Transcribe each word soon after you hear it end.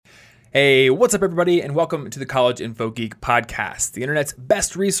Hey, what's up, everybody, and welcome to the College Info Geek podcast, the internet's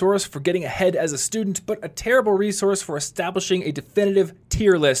best resource for getting ahead as a student, but a terrible resource for establishing a definitive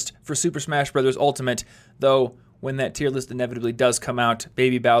tier list for Super Smash Bros. Ultimate. Though, when that tier list inevitably does come out,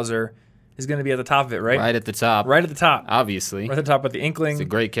 Baby Bowser is going to be at the top of it, right? Right at the top. Right at the top. Obviously. Right at the top with the Inkling. It's a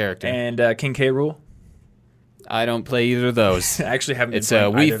great character. And King K. Rool. I don't play either of those. I actually haven't. It's a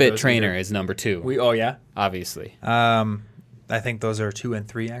Wii Fit Trainer is number 2. Oh, yeah? Obviously. I think those are 2 and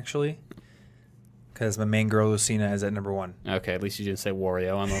 3, actually. Because my main girl, Lucina, is at number 1. Okay, at least you didn't say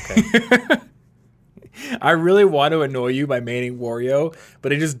Wario. I'm okay. I really want to annoy you by maining Wario,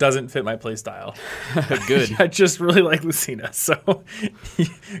 but it just doesn't fit my playstyle. Good. I just really like Lucina, so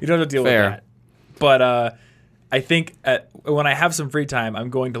you don't have to deal with that. But I think when I have some free time, I'm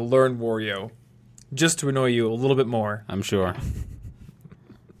going to learn Wario just to annoy you a little bit more. I'm sure.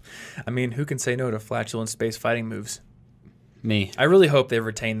 I mean, who can say no to flatulent space fighting moves? Me. I really hope they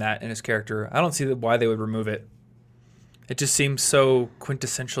retain that in his character. I don't see why they would remove it. It just seems so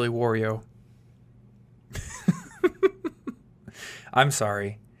quintessentially Wario. I'm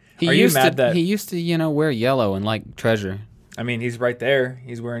sorry. Are you mad that he used to, wear yellow and like Treasure? I mean, he's right there.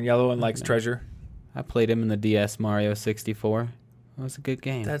 He's wearing yellow and likes Treasure. I played him in the DS Mario 64. It was a good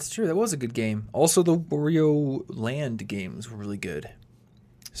game. That's true. That was a good game. Also, the Wario Land games were really good.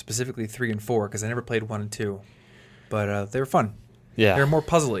 Specifically 3 and 4, because I never played 1 and 2. But they were fun. Yeah. They were more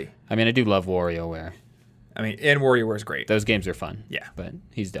puzzly. I mean, I do love WarioWare. I mean, and WarioWare is great. Those games are fun. Yeah. But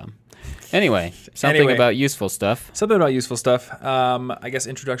he's dumb. Anyway, something about useful stuff. Something about useful stuff. I guess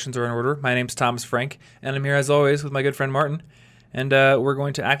introductions are in order. My name's Thomas Frank, and I'm here as always with my good friend Martin. And we're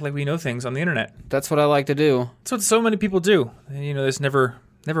going to act like we know things on the internet. That's what I like to do. That's what so many people do. And, they just never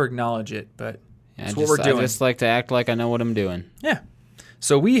acknowledge it, but that's what we're doing. I just like to act like I know what I'm doing. Yeah.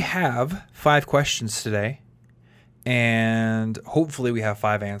 So we have 5 questions today, and hopefully we have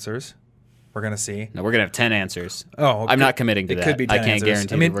 5 answers. We're going to see. No, we're going to have 10 answers. Oh, I'm not committing to that. It could be 10 I can't answers.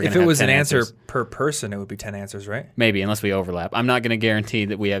 guarantee I mean, that we're if going it to was have 10 an answer answers. per person, it would be 10 answers, right? Maybe, unless we overlap. I'm not going to guarantee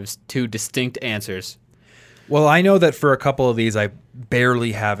that we have 2 distinct answers. Well, I know that for a couple of these, I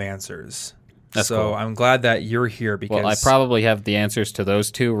barely have answers. That's so cool. I'm glad that you're here because... Well, I probably have the answers to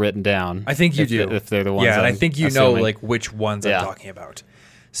those 2 written down. I think you do. If they're the ones Yeah, and I I'm think you assuming. know which ones I'm talking about.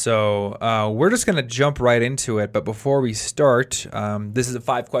 So we're just going to jump right into it. But before we start, this is a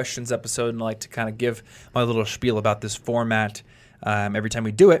 5 questions episode, and I like to kind of give my little spiel about this format every time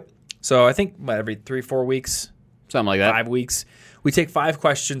we do it. So I think every 3-4 weeks, something like that. 5 weeks, we take 5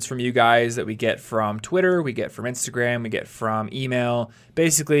 questions from you guys that we get from Twitter, we get from Instagram, we get from email,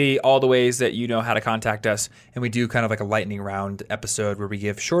 basically all the ways that you know how to contact us. And we do kind of like a lightning round episode where we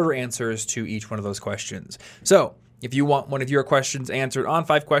give shorter answers to each one of those questions. So if you want one of your questions answered on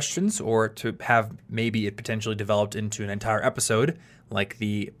 5 questions, or to have maybe it potentially developed into an entire episode, like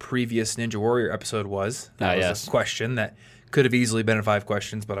the previous Ninja Warrior episode was. That was a question that could have easily been in 5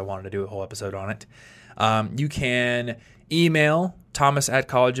 questions, but I wanted to do a whole episode on it. You can email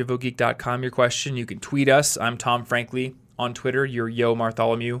thomas@collegeofogeek.com your question. You can tweet us. I'm Tom Frankly on Twitter. You're Yo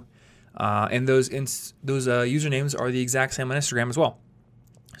Bartholomew. And those usernames are the exact same on Instagram as well.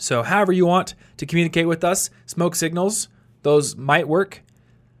 So however you want to communicate with us, smoke signals, those might work.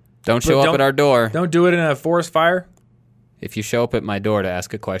 Don't show up at our door. Don't do it in a forest fire. If you show up at my door to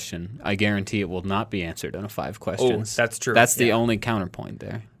ask a question, I guarantee it will not be answered in a 5 questions. Oh, that's true. That's the only counterpoint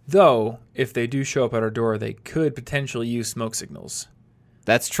there. Though, if they do show up at our door, they could potentially use smoke signals.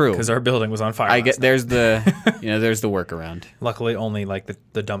 That's true. Because our building was on fire. There's the there's the workworkaround. Luckily, only like the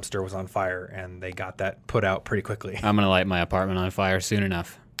dumpster was on fire, and they got that put out pretty quickly. I'm gonna light my apartment on fire soon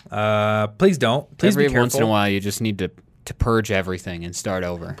enough. Please don't. Please be Every careful. once in a while, you just need to purge everything and start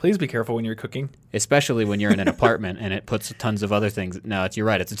over. Please be careful when you're cooking. Especially when you're in an apartment and it puts tons of other things. No, you're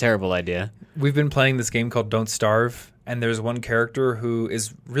right. It's a terrible idea. We've been playing this game called Don't Starve, and there's one character who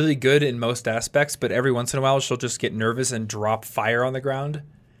is really good in most aspects, but every once in a while she'll just get nervous and drop fire on the ground.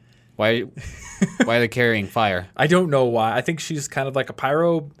 Why are they carrying fire? I don't know why. I think she's kind of like a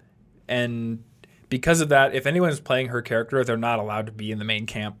pyro, and because of that, if anyone's playing her character, they're not allowed to be in the main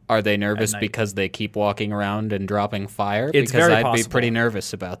camp. Are they nervous because they keep walking around and dropping fire? It's because very I'd possible. be pretty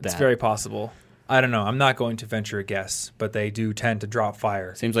nervous about that. It's very possible. I don't know. I'm not going to venture a guess, but they do tend to drop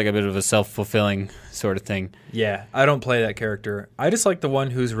fire. Seems like a bit of a self-fulfilling sort of thing. Yeah, I don't play that character. I just like the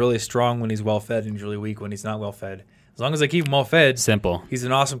one who's really strong when he's well-fed and he's really weak when he's not well-fed. As long as I keep him well-fed, Simple. he's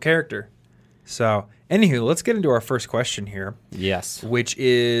an awesome character. So, anywho, let's get into our first question here. Yes. Which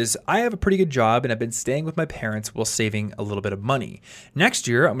is, I have a pretty good job and I've been staying with my parents while saving a little bit of money. Next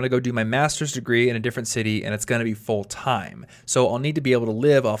year, I'm going to go do my master's degree in a different city and it's going to be full-time. So I'll need to be able to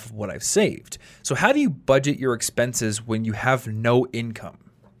live off of what I've saved. So how do you budget your expenses when you have no income?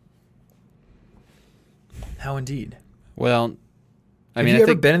 How indeed. Well, Have you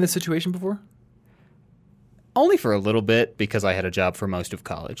ever been in this situation before? Only for a little bit because I had a job for most of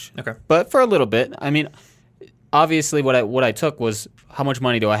college. Okay. But for a little bit, I mean, obviously what I took was how much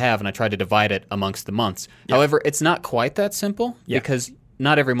money do I have, and I tried to divide it amongst the months. Yeah. However, it's not quite that simple Yeah. because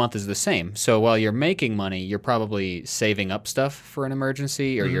not every month is the same. So while you're making money, you're probably saving up stuff for an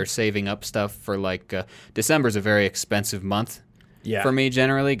emergency, or you're saving up stuff for like December's a very expensive month. Yeah. For me,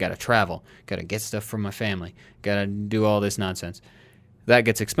 generally, got to travel, got to get stuff from my family, got to do all this nonsense. That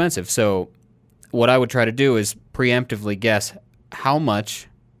gets expensive. So what I would try to do is preemptively guess how much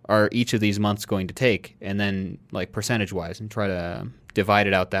are each of these months going to take, and then like percentage-wise, and try to divide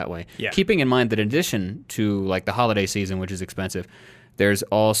it out that way. Yeah. Keeping in mind that in addition to like the holiday season, which is expensive, there's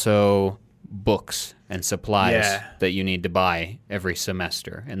also books and supplies that you need to buy every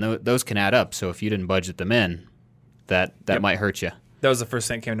semester, and those can add up. So if you didn't budget them in, that might hurt you. That was the first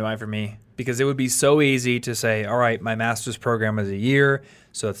thing that came to mind for me, because it would be so easy to say, all right, my master's program is a year,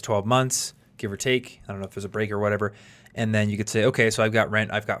 so that's 12 months, give or take. I don't know if there's a break or whatever. And then you could say, okay, so I've got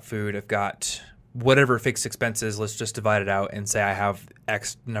rent, I've got food, I've got whatever fixed expenses. Let's just divide it out and say I have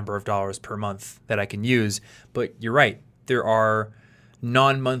X number of dollars per month that I can use. But you're right. There are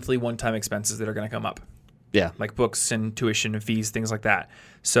non-monthly one-time expenses that are going to come up. Yeah. Like books and tuition and fees, things like that.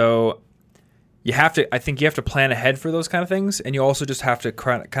 So I think you have to plan ahead for those kind of things. And you also just have to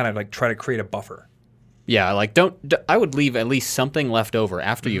kind of like try to create a buffer. Yeah, like I would leave at least something left over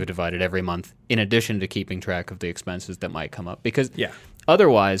after you've divided every month, in addition to keeping track of the expenses that might come up. Because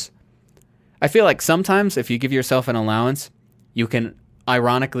otherwise, I feel like sometimes if you give yourself an allowance, you can,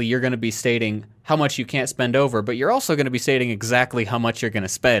 ironically, you're going to be stating how much you can't spend over, but you're also going to be stating exactly how much you're going to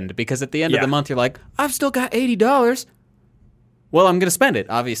spend. Because at the end of the month, you're like, I've still got $80. Well, I'm going to spend it,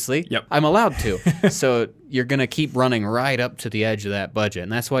 obviously. Yep. I'm allowed to. So you're going to keep running right up to the edge of that budget.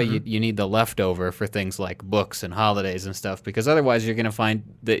 And that's why you need the leftover for things like books and holidays and stuff, because otherwise you're going to find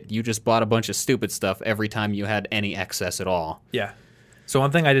that you just bought a bunch of stupid stuff every time you had any excess at all. Yeah. So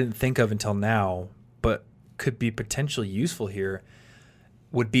one thing I didn't think of until now, but could be potentially useful here,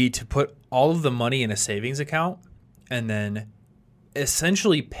 would be to put all of the money in a savings account and then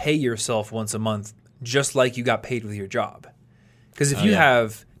essentially pay yourself once a month, just like you got paid with your job. Because if you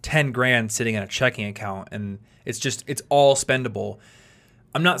have 10 grand sitting in a checking account and it's all spendable,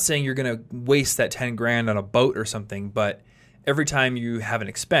 I'm not saying you're going to waste that 10 grand on a boat or something, but every time you have an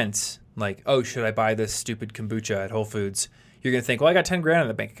expense, like, oh, should I buy this stupid kombucha at Whole Foods? You're going to think, well, I got 10 grand in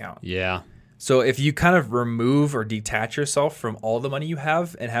the bank account. Yeah. So if you kind of remove or detach yourself from all the money you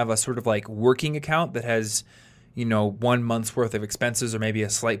have and have a sort of like working account that has, 1 month's worth of expenses or maybe a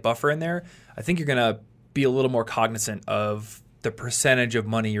slight buffer in there, I think you're going to be a little more cognizant of the percentage of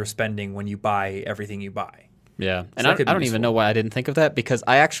money you're spending when you buy everything you buy. Yeah. And So I don't even know why I didn't think of that, because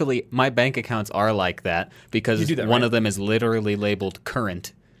my bank accounts are like that, because one of them is literally labeled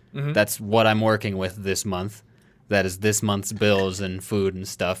current. Mm-hmm. That's what I'm working with this month. That is this month's bills and food and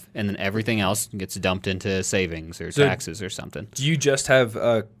stuff. And then everything else gets dumped into savings or taxes or something. Do you just have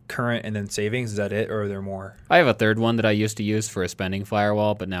a current and then savings? Is that it, or are there more? I have a third one that I used to use for a spending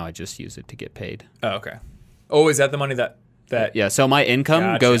firewall, but now I just use it to get paid. Oh, okay. Oh, is that the money that yeah, so my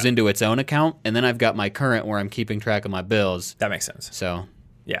income goes into its own account, and then I've got my current where I'm keeping track of my bills. That makes sense. So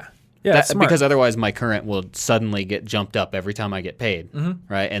yeah, that's smart. Because otherwise my current will suddenly get jumped up every time I get paid,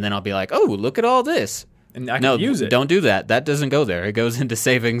 right? And then I'll be like, oh, look at all this. And I can use it. Don't do that. That doesn't go there. It goes into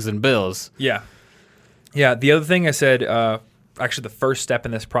savings and bills. Yeah. Yeah, the other thing I said, actually the first step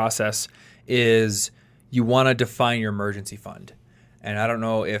in this process is you want to define your emergency fund. And I don't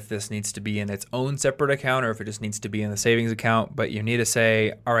know if this needs to be in its own separate account or if it just needs to be in the savings account, but you need to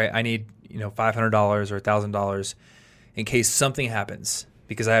say, all right, I need, $500 or $1,000 in case something happens,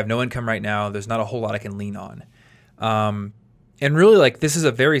 because I have no income right now. There's not a whole lot I can lean on. And really, like, this is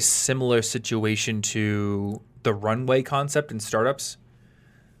a very similar situation to the runway concept in startups,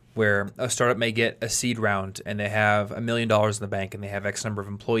 where a startup may get a seed round and they have $1 million in the bank and they have X number of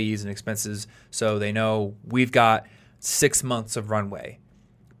employees and expenses. So they know we've got 6 months of runway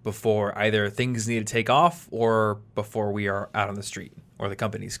before either things need to take off or before we are out on the street or the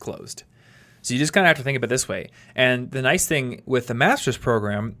company's closed. So you just kind of have to think of it this way. And the nice thing with the master's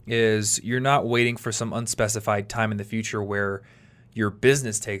program is you're not waiting for some unspecified time in the future where your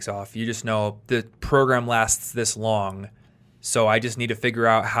business takes off. You just know the program lasts this long, so I just need to figure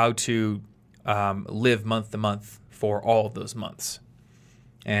out how to live month to month for all of those months.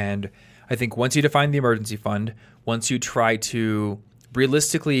 And I think once you define the emergency fund, once you try to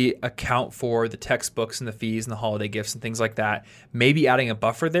realistically account for the textbooks and the fees and the holiday gifts and things like that, maybe adding a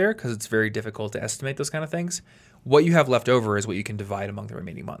buffer there because it's very difficult to estimate those kind of things, what you have left over is what you can divide among the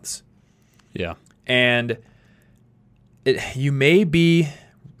remaining months. Yeah. And you may be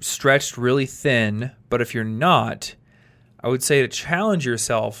stretched really thin, but if you're not, I would say to challenge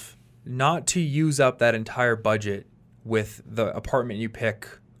yourself not to use up that entire budget with the apartment you pick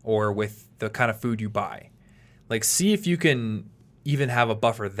or with the kind of food you buy. Like, see if you can even have a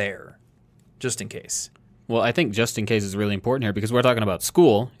buffer there, just in case. Well, I think just in case is really important here because we're talking about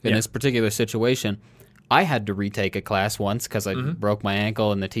school in this particular situation. I had to retake a class once because I broke my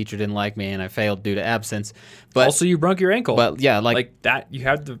ankle and the teacher didn't like me and I failed due to absence. But also, you broke your ankle. But yeah, like that, you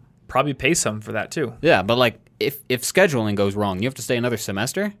had to probably pay some for that too. Yeah, but like if scheduling goes wrong, you have to stay another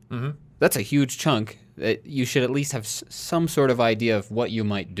semester. Mm-hmm. That's a huge chunk. You should at least have some sort of idea of what you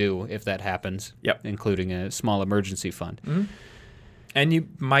might do if that happens. Yep. Including a small emergency fund. Mm-hmm. And you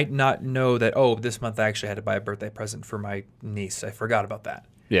might not know that, this month I actually had to buy a birthday present for my niece. I forgot about that.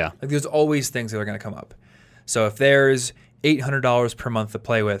 Yeah. Like, there's always things that are going to come up. So if there's $800 per month to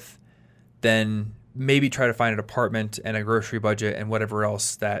play with, then maybe try to find an apartment and a grocery budget and whatever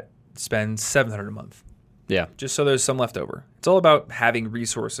else that spends $700 a month. Yeah. Just so there's some left over. It's all about having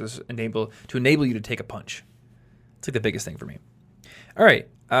resources to enable you to take a punch. It's like the biggest thing for me. All right.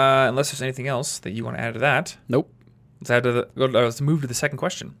 Unless there's anything else that you want to add to that. Nope. Let's move to the second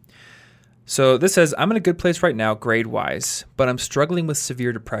question. So this says, I'm in a good place right now, grade-wise, but I'm struggling with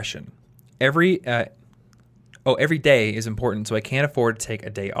severe depression. Every day is important, so I can't afford to take a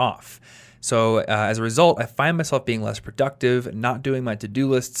day off. So as a result, I find myself being less productive, not doing my to-do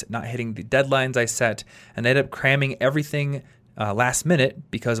lists, not hitting the deadlines I set, and I end up cramming everything last minute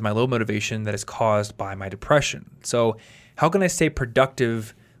because of my low motivation that is caused by my depression. So how can I stay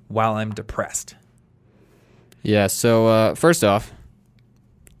productive while I'm depressed? Yeah, so first off,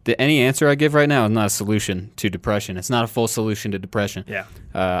 any answer I give right now is not a solution to depression. It's not a full solution to depression. Yeah.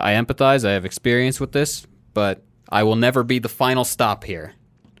 I empathize. I have experience with this, but I will never be the final stop here.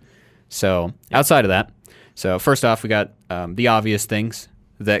 So outside of that, so first off, we got the obvious things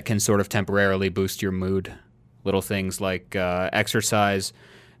that can sort of temporarily boost your mood. Little things like exercise,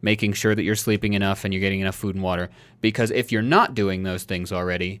 making sure that you're sleeping enough and you're getting enough food and water. Because if you're not doing those things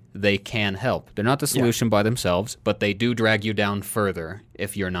already, they can help. They're not the solution by themselves, but they do drag you down further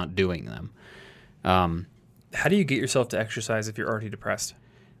if you're not doing them. How do you get yourself to exercise if you're already depressed?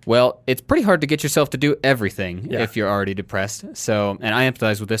 Well, it's pretty hard to get yourself to do everything if you're already depressed. So, and I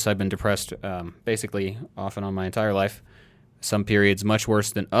empathize with this. I've been depressed basically off and on my entire life. Some periods much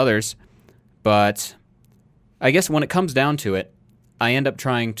worse than others. But I guess when it comes down to it, I end up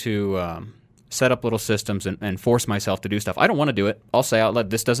trying to set up little systems and force myself to do stuff. I don't want to do it. I'll say out loud,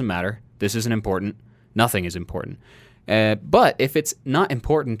 this doesn't matter. This isn't important. Nothing is important. But if it's not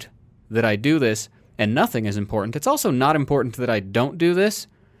important that I do this and nothing is important, it's also not important that I don't do this.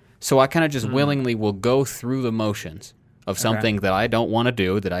 So I kind of just willingly will go through the motions of something that I don't want to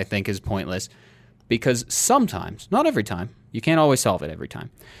do, that I think is pointless. Because sometimes, not every time, you can't always solve it every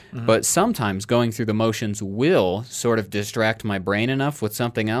time, but sometimes going through the motions will sort of distract my brain enough with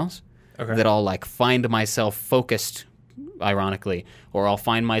something else that I'll like find myself focused, ironically, or I'll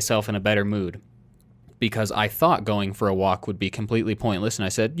find myself in a better mood. Because I thought going for a walk would be completely pointless, and I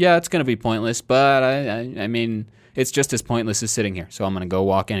said, yeah, it's going to be pointless, but I mean, it's just as pointless as sitting here, so I'm going to go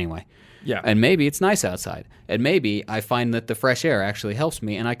walk anyway. Yeah. And maybe it's nice outside, and maybe I find that the fresh air actually helps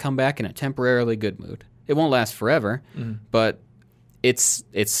me, and I come back in a temporarily good mood. It won't last forever, but it's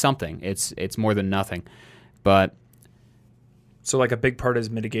something. It's more than nothing. But so like a big part is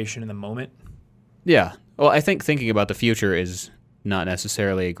mitigation in the moment? Yeah. Well, I think thinking about the future is not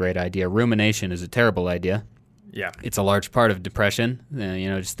necessarily a great idea. Rumination is a terrible idea. Yeah. It's a large part of depression,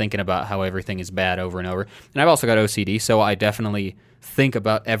 just thinking about how everything is bad over and over. And I've also got OCD, so I definitely think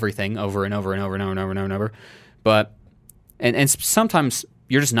about everything over and over and over and over and over and over. But and sometimes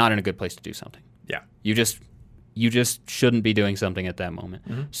you're just not in a good place to do something. Yeah. You just shouldn't be doing something at that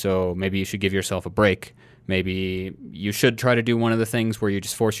moment. So maybe you should give yourself a break. Maybe you should try to do one of the things where you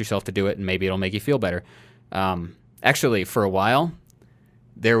just force yourself to do it, and maybe it'll make you feel better. Actually, for a while,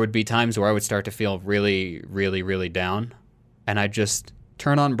 there would be times where I would start to feel really, really, really down, and I'd just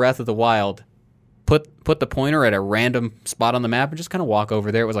turn on Breath of the Wild, put the pointer at a random spot on the map, and just kind of walk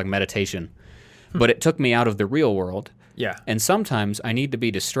over there. It was like meditation. But it took me out of the real world. Yeah. And sometimes I need to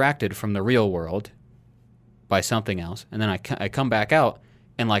be distracted from the real world by something else, and then I come back out,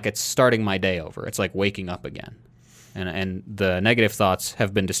 and like it's starting my day over. It's like waking up again. And the negative thoughts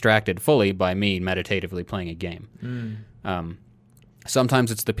have been distracted fully by me meditatively playing a game.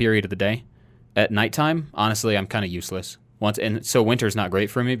 Sometimes it's the period of the day. At nighttime, honestly, I'm kind of useless. And so winter's not great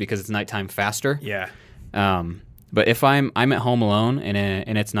for me because it's nighttime faster. Yeah. But if I'm at home alone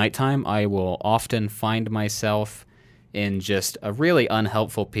and it's nighttime, I will often find myself in just a really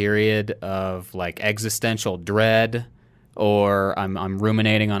unhelpful period of like existential dread, or I'm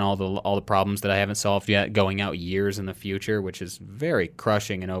ruminating on all the problems that I haven't solved yet, going out years in the future, which is very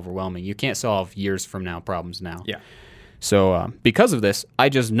crushing and overwhelming. You can't solve years from now problems now. Yeah. So because of this, I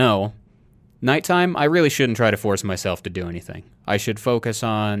just know nighttime, I really shouldn't try to force myself to do anything. I should focus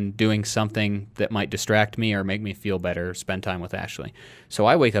on doing something that might distract me or make me feel better, spend time with Ashley. So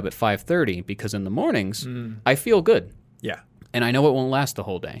I wake up at 5:30 because in the mornings, I feel good. Yeah. And I know it won't last the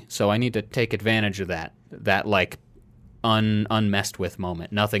whole day. So I need to take advantage of that like unmessed with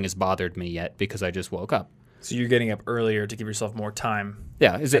moment. Nothing has bothered me yet because I just woke up. So you're getting up earlier to give yourself more time.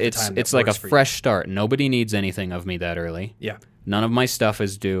 Yeah, it's like a fresh start. Nobody needs anything of me that early. Yeah. None of my stuff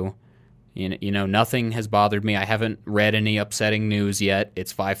is due. You know, nothing has bothered me. I haven't read any upsetting news yet.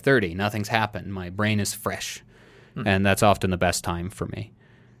 It's 5:30. Nothing's happened. My brain is fresh. And that's often the best time for me.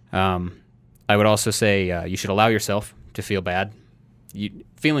 I would also say you should allow yourself to feel bad.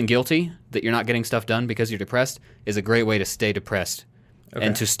 Feeling guilty that you're not getting stuff done because you're depressed is a great way to stay depressed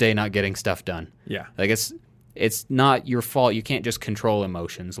and to stay not getting stuff done. Yeah. Like it's not your fault. You can't just control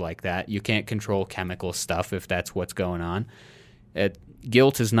emotions like that. You can't control chemical stuff if that's what's going on.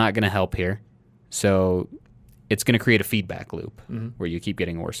 Guilt is not going to help here. So it's going to create a feedback loop where you keep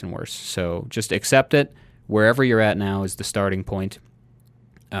getting worse and worse. So just accept it. Wherever you're at now is the starting point.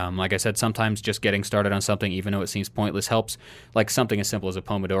 Like I said, sometimes just getting started on something, even though it seems pointless, helps. Like something as simple as a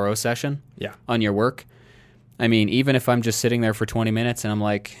Pomodoro session on your work. I mean, even if I'm just sitting there for 20 minutes and I'm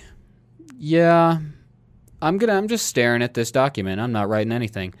like, yeah, I'm just staring at this document. I'm not writing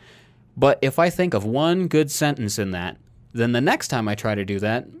anything. But if I think of one good sentence in that, then the next time I try to do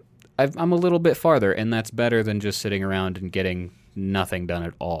that, I'm a little bit farther, and that's better than just sitting around and getting nothing done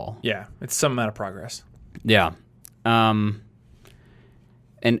at all. Yeah, it's some amount of progress. Yeah. And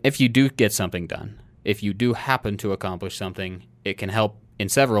if you do get something done, if you do happen to accomplish something, it can help in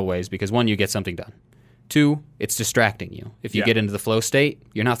several ways because, one, you get something done. Two, it's distracting you. If you get into the flow state,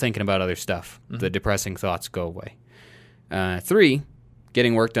 you're not thinking about other stuff. The depressing thoughts go away. Three,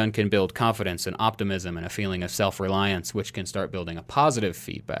 getting work done can build confidence and optimism and a feeling of self-reliance, which can start building a positive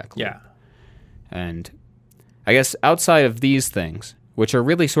feedback loop. Yeah. And I guess outside of these things, which are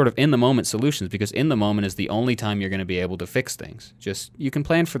really sort of in-the-moment solutions, because in the moment is the only time you're going to be able to fix things. Just, you can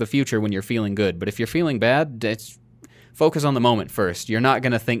plan for the future when you're feeling good, but if you're feeling bad, focus on the moment first. You're not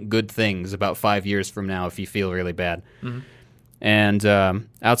going to think good things about 5 years from now if you feel really bad. And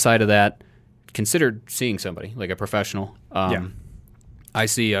outside of that, consider seeing somebody, like a professional. I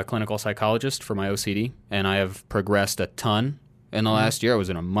see a clinical psychologist for my OCD, and I have progressed a ton in the last year. I was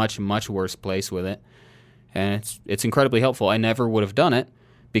in a much, much worse place with it, and it's incredibly helpful. I never would have done it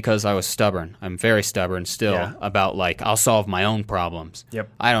because I was stubborn. I'm very stubborn still about, like, I'll solve my own problems.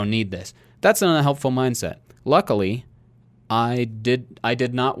 I don't need this. That's an unhelpful mindset. Luckily, I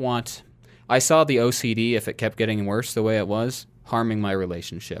did not want... I saw the OCD, if it kept getting worse the way it was, harming my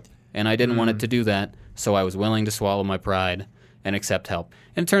relationship, and I didn't want it to do that, so I was willing to swallow my pride and accept help.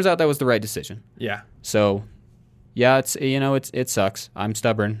 And it turns out that was the right decision. Yeah. So, yeah, it sucks. I'm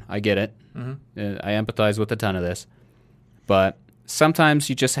stubborn. I get it. I empathize with a ton of this. But sometimes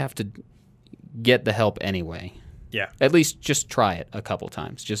you just have to get the help anyway. Yeah. At least just try it a couple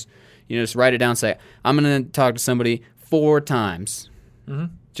times. Just write it down and say, I'm going to talk to somebody 4 times.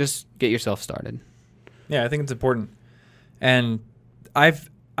 Just get yourself started. Yeah, I think it's important. And I've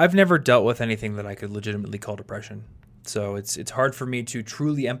never dealt with anything that I could legitimately call depression. So it's hard for me to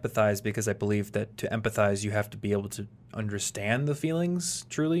truly empathize because I believe that to empathize, you have to be able to understand the feelings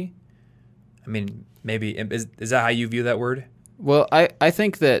truly. I mean, maybe, is that how you view that word? Well, I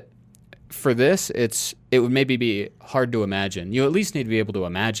think that for this, it would maybe be hard to imagine. You at least need to be able to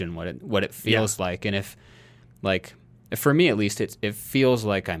imagine what it feels like. And if for me at least, it feels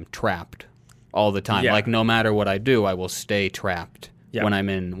like I'm trapped all the time. Like no matter what I do, I will stay trapped when I'm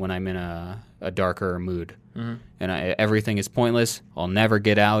in a darker mood. And everything is pointless. I'll never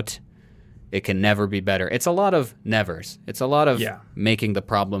get out. It can never be better. It's a lot of nevers. It's a lot of making the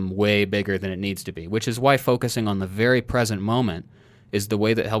problem way bigger than it needs to be, which is why focusing on the very present moment is the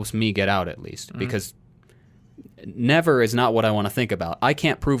way that helps me get out, at least, because never is not what I want to think about. I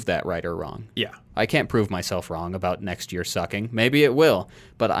can't prove that right or wrong. Yeah. I can't prove myself wrong about next year sucking. Maybe it will,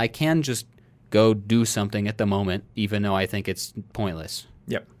 but I can just go do something at the moment, even though I think it's pointless.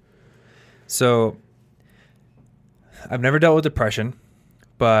 Yep. So I've never dealt with depression,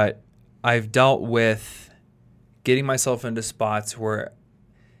 but I've dealt with getting myself into spots where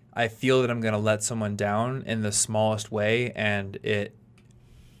I feel that I'm going to let someone down in the smallest way, and it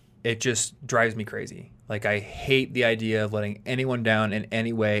just drives me crazy. Like, I hate the idea of letting anyone down in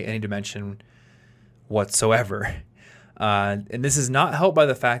any way, any dimension whatsoever. And this is not helped by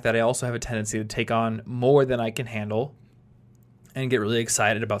the fact that I also have a tendency to take on more than I can handle and get really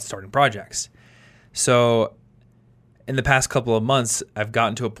excited about starting projects. So in the past couple of months, I've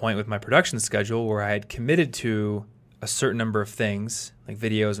gotten to a point with my production schedule where I had committed to a certain number of things, like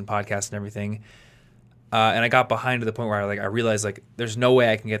videos and podcasts and everything. And I got behind to the point where I realized there's no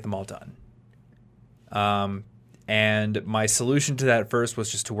way I can get them all done. And my solution to that first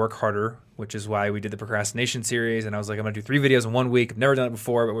was just to work harder, which is why we did the procrastination series. And I was like, I'm gonna do 3 videos in 1 week. I've never done it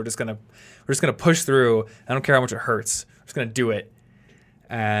before, but we're just gonna push through. I don't care how much it hurts. We're just gonna do it.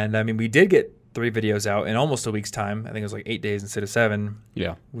 And I mean, we did get 3 videos out in almost a week's time. I think it was 8 days instead of 7.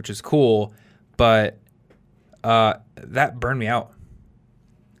 Yeah, which is cool. But that burned me out,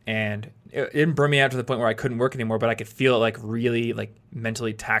 and it didn't burn me out to the point where I couldn't work anymore. But I could feel it really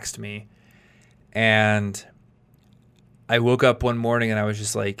mentally taxed me. And I woke up one morning and I was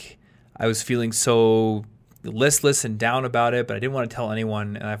just I was feeling so listless and down about it, but I didn't want to tell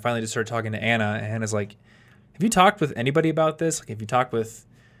anyone. And I finally just started talking to Anna, and Anna's like, have you talked with anybody about this? Have you talked with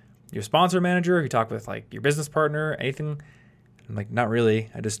your sponsor manager? Have you talked with your business partner? Anything? I'm like, not really.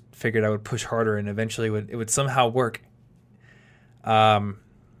 I just figured I would push harder and eventually it would somehow work.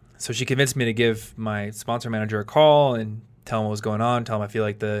 So she convinced me to give my sponsor manager a call and tell him what was going on, tell him I feel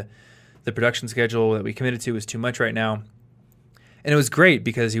like the production schedule that we committed to was too much right now. And it was great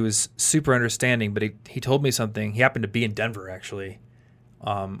because he was super understanding, but he told me something. He happened to be in Denver, actually,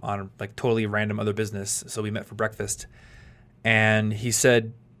 on totally random other business. So we met for breakfast. And he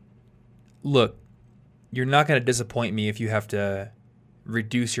said, look, you're not going to disappoint me if you have to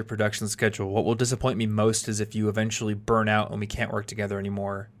reduce your production schedule. What will disappoint me most is if you eventually burn out and we can't work together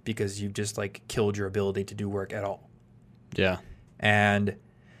anymore because you've just killed your ability to do work at all. Yeah. And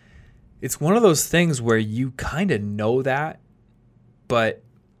it's one of those things where you kind of know that, but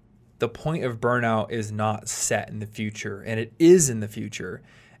the point of burnout is not set in the future, and it is in the future.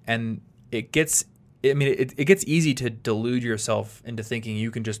 And it gets easy to delude yourself into thinking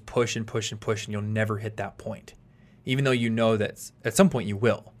you can just push and push and push and you'll never hit that point, even though you know that at some point you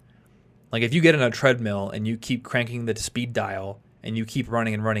will. If you get on a treadmill and you keep cranking the speed dial and you keep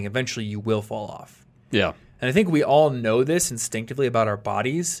running and running, eventually you will fall off. Yeah. And I think we all know this instinctively about our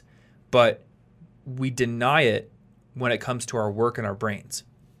bodies, but we deny it when it comes to our work and our brains.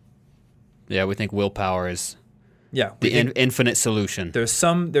 Yeah, we think willpower is the infinite solution. There's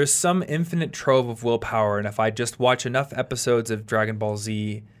some infinite trove of willpower, and if I just watch enough episodes of Dragon Ball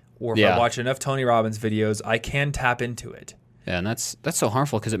Z or if I watch enough Tony Robbins videos, I can tap into it. Yeah, and that's so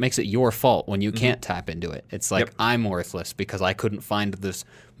harmful because it makes it your fault when you can't tap into it. It's I'm worthless because I couldn't find this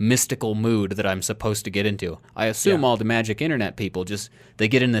mystical mood that I'm supposed to get into. I assume all the magic internet people they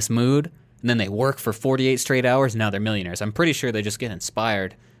get in this mood and then they work for 48 straight hours and now they're millionaires. I'm pretty sure they just get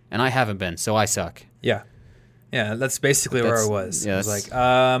inspired, and I haven't been, so I suck. Yeah. Yeah, that's basically where I was. Yeah,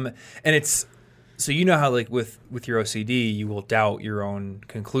 I was and it's so you know how with your OCD you will doubt your own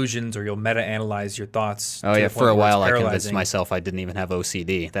conclusions or you'll meta-analyze your thoughts. Oh yeah, for a while I convinced myself I didn't even have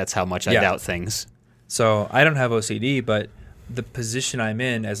OCD. That's how much I doubt things. So I don't have OCD, but the position I'm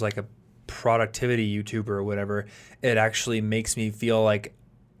in as a productivity YouTuber or whatever, it actually makes me feel like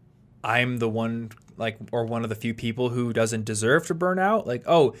I'm the one or one of the few people who doesn't deserve to burn out.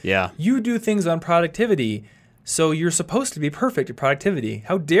 You do things on productivity, so you're supposed to be perfect at productivity.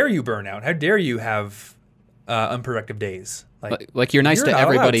 How dare you burn out? How dare you have unproductive days? You're nice to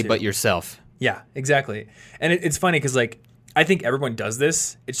everybody but yourself. Yeah, exactly. And it's funny because I think everyone does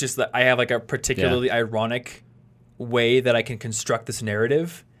this. It's just that I have a particularly ironic way that I can construct this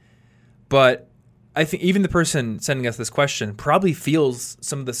narrative. But I think even the person sending us this question probably feels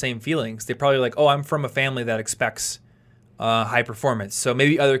some of the same feelings. They're probably I'm from a family that expects high performance. So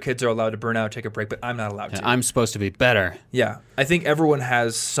maybe other kids are allowed to burn out, take a break, but I'm not allowed to. I'm supposed to be better. Yeah. I think everyone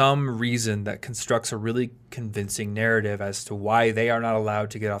has some reason that constructs a really convincing narrative as to why they are not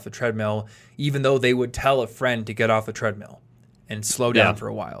allowed to get off the treadmill, even though they would tell a friend to get off the treadmill and slow down for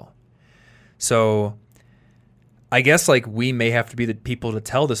a while. So I guess we may have to be the people to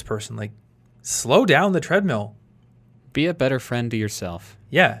tell this person, slow down the treadmill. Be a better friend to yourself.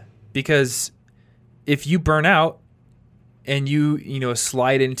 Yeah, because if you burn out and you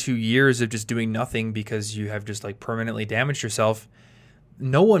slide into years of just doing nothing because you have just permanently damaged yourself,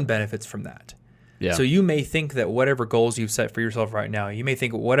 no one benefits from that. Yeah. So you may think that whatever goals you've set for yourself right now, you may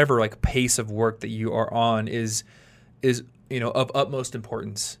think whatever pace of work that you are on is of utmost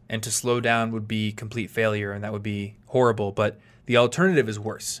importance, and to slow down would be complete failure and that would be horrible, but the alternative is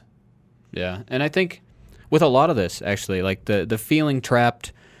worse. Yeah, and I think with a lot of this, actually, the feeling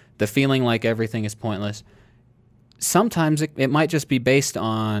trapped, the feeling like everything is pointless, sometimes it might just be based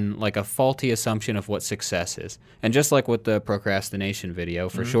on like a faulty assumption of what success is. And just like with the procrastination video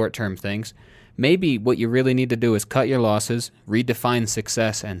for short-term things, maybe what you really need to do is cut your losses, redefine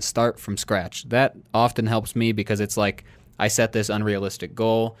success, and start from scratch. That often helps me because it's like I set this unrealistic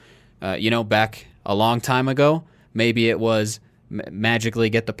goal. Back a long time ago, maybe it was magically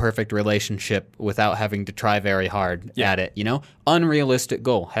get the perfect relationship without having to try very hard at it. Unrealistic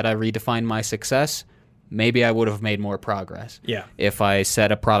goal. Had I redefined my success, maybe I would have made more progress. Yeah. If I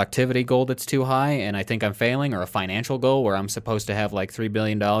set a productivity goal that's too high and I think I'm failing, or a financial goal where I'm supposed to have like $3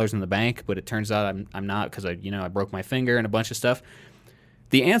 billion in the bank, but it turns out I'm not because I broke my finger and a bunch of stuff.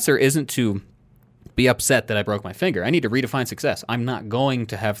 The answer isn't to be upset that I broke my finger. I need to redefine success. I'm not going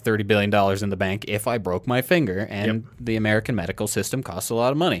to have $30 billion in the bank if I broke my finger, and the American medical system costs a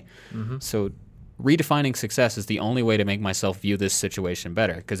lot of money. So redefining success is the only way to make myself view this situation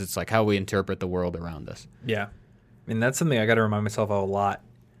better, because it's like how we interpret the world around us. Yeah. And that's something I got to remind myself of a lot.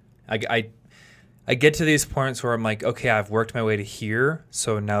 I get to these points where I'm like, okay, I've worked my way to here,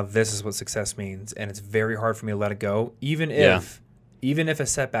 so now this is what success means, and it's very hard for me to let it go, even if a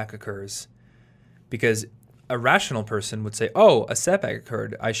setback occurs. Because a rational person would say, oh, a setback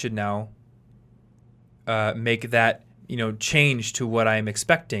occurred. I should now make that change to what I'm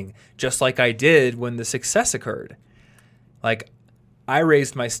expecting, just like I did when the success occurred. Like, I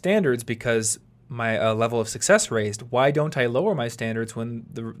raised my standards because my level of success raised. Why don't I lower my standards when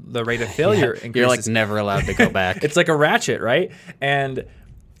the rate of failure increases? You're like never allowed to go back. It's like a ratchet, right? And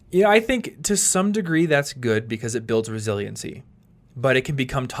I think to some degree that's good because it builds resiliency, but it can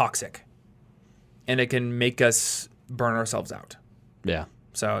become toxic. And it can make us burn ourselves out. Yeah.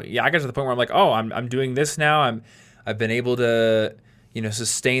 So I got to the point where I'm like, oh, I'm doing this now. I've been able to,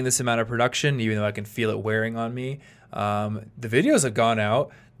 sustain this amount of production, even though I can feel it wearing on me. The videos have gone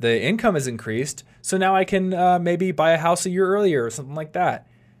out. The income has increased. So now I can maybe buy a house a year earlier or something like that.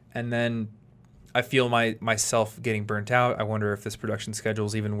 And then I feel myself getting burnt out. I wonder if this production schedule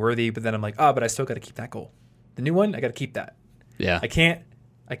is even worthy. But then I'm like, but I still got to keep that goal. The new one, I got to keep that. Yeah. I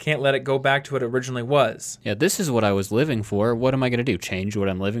can't let it go back to what it originally was. Yeah, this is what I was living for. What am I going to do? Change what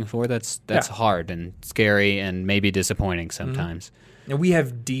I'm living for? That's hard and scary and maybe disappointing sometimes. And we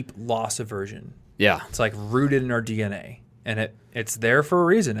have deep loss aversion. Yeah. It's like rooted in our DNA. And it's there for a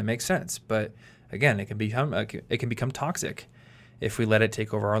reason. It makes sense. But again, it can become toxic if we let it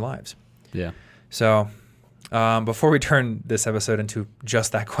take over our lives. Yeah. So before we turn this episode into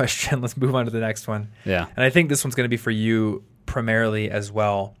just that question, let's move on to the next one. Yeah. And I think this one's going to be for you primarily as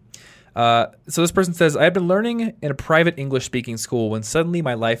well. So this person says, I had been learning in a private English-speaking school when suddenly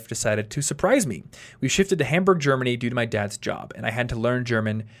my life decided to surprise me. We shifted to Hamburg, Germany due to my dad's job, and I had to learn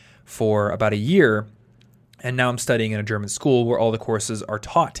German for about a year, and now I'm studying in a German school where all the courses are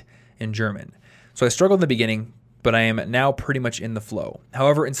taught in German. So I struggled in the beginning, but I am now pretty much in the flow.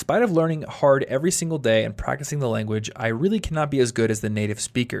 However, in spite of learning hard every single day and practicing the language, I really cannot be as good as the native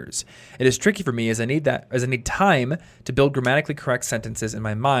speakers. It is tricky for me as I need time to build grammatically correct sentences in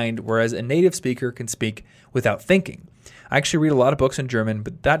my mind, whereas a native speaker can speak without thinking. I actually read a lot of books in German,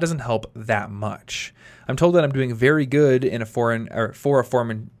 but that doesn't help that much. I'm told that I'm doing very good for a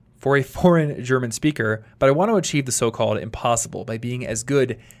foreign German speaker, but I want to achieve the so-called impossible by being as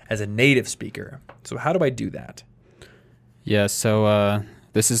good as a native speaker. So how do I do that? Yeah, so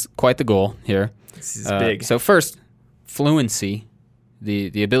this is quite the goal here. This is big. So first, fluency,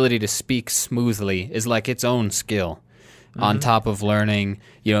 the ability to speak smoothly, is like its own skill. On top of learning,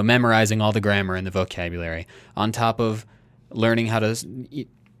 memorizing all the grammar and the vocabulary. On top of learning how to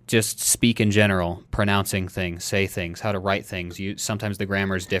just speak in general, pronouncing things, say things, how to write things. Sometimes the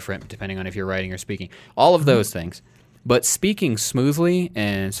grammar is different depending on if you're writing or speaking. All of those things. But speaking smoothly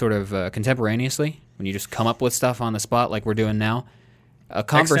and sort of contemporaneously, when you just come up with stuff on the spot like we're doing now, a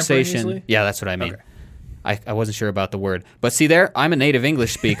conversation. Yeah, that's what I mean. Okay. I wasn't sure about the word. But see there, I'm a native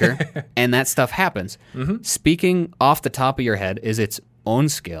English speaker, and that stuff happens. Speaking off the top of your head is its own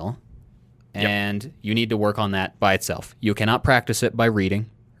skill, and you need to work on that by itself. You cannot practice it by reading.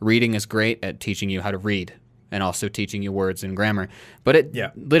 Reading is great at teaching you how to read and also teaching you words and grammar. But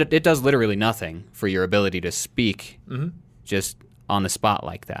it does literally nothing for your ability to speak just on the spot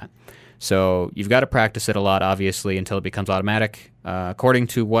like that. So you've got to practice it a lot, obviously, until it becomes automatic. According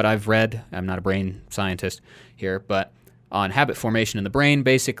to what I've read, I'm not a brain scientist here, but on habit formation in the brain,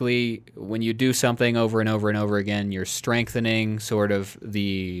 basically, when you do something over and over and over again, you're strengthening sort of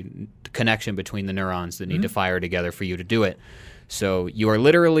the connection between the neurons that need to fire together for you to do it. So you are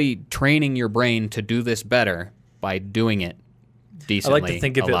literally training your brain to do this better by doing it decently. I like to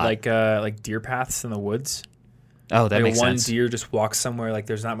think of it like deer paths in the woods. Oh, that like makes one sense. deer just walks somewhere, like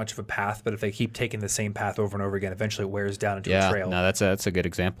there's not much of a path, but if they keep taking the same path over and over again, eventually it wears down into a trail. No, that's a good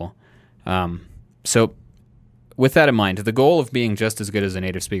example. So with that in mind, the goal of being just as good as a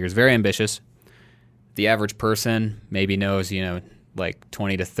native speaker is very ambitious. The average person maybe knows, like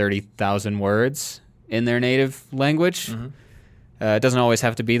 20 to 30,000 words in their native language. Mm-hmm. It doesn't always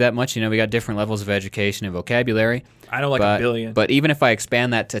have to be that much. We got different levels of education and vocabulary. I know like a billion. But even if I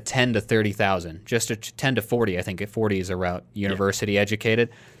expand that to 10 to 30,000, just to 10 to 40, I think 40 is around university educated.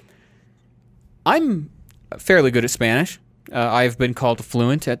 I'm fairly good at Spanish. I've been called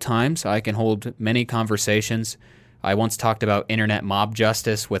fluent at times. I can hold many conversations. I once talked about internet mob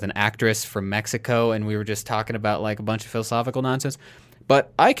justice with an actress from Mexico, and we were just talking about like a bunch of philosophical nonsense.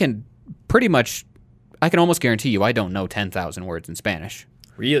 But I can almost guarantee you I don't know 10,000 words in Spanish.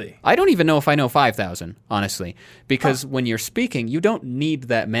 Really? I don't even know if I know 5,000, honestly, because when you're speaking, you don't need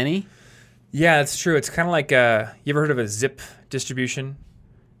that many. Yeah, that's true. It's kind of like, you ever heard of a zip distribution?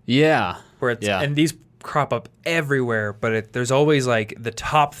 Yeah. And these crop up everywhere, but there's always like the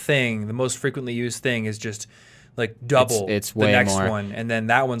top thing, the most frequently used thing is just like double it's the way next more. one. And then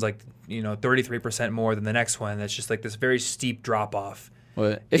that one's like, 33% more than the next one. That's just like this very steep drop off.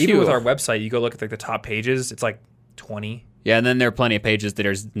 Well, Even with our website, you go look at like the top pages, it's like 20. Yeah, and then there are plenty of pages that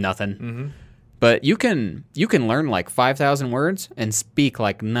there's nothing. Mm-hmm. But you can learn like 5,000 words and speak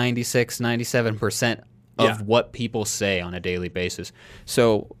like 96, 97% of what people say on a daily basis.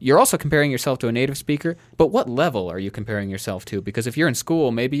 So you're also comparing yourself to a native speaker, but what level are you comparing yourself to? Because if you're in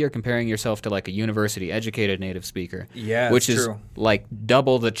school, maybe you're comparing yourself to like a university-educated native speaker. Yeah, which that's is true. Like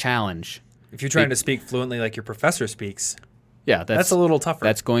double the challenge. If you're trying to speak fluently like your professor speaks, yeah, that's a little tougher.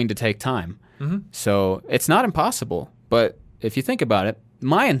 That's going to take time. Mm-hmm. So it's not impossible, but if you think about it,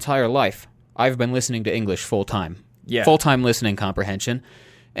 my entire life, I've been listening to English full-time. Yeah. Full-time listening comprehension.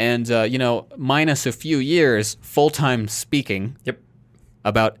 And, minus a few years, full-time speaking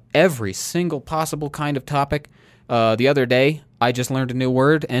about every single possible kind of topic. The other day, I just learned a new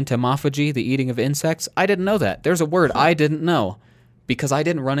word, entomophagy, the eating of insects. I didn't know that. There's a word I didn't know because I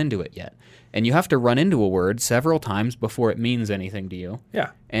didn't run into it yet. And you have to run into a word several times before it means anything to you.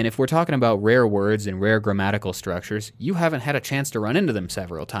 Yeah. And if we're talking about rare words and rare grammatical structures, you haven't had a chance to run into them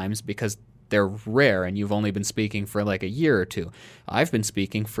several times because they're rare and you've only been speaking for like a year or two. I've been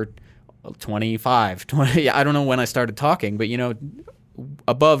speaking for 20, I don't know when I started talking, but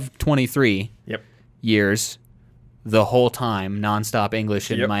above 23 years the whole time, nonstop English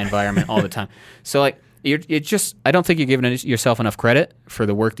in my environment all the time. So like I don't think you're giving yourself enough credit for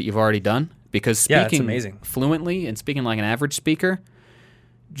the work that you've already done, because speaking fluently and speaking like an average speaker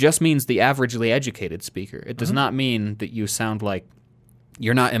just means the averagely educated speaker. It does not mean that you sound like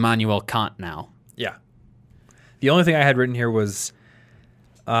you're not Immanuel Kant now. Yeah. The only thing I had written here was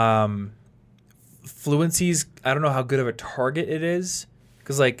fluency's, I don't know how good of a target it is,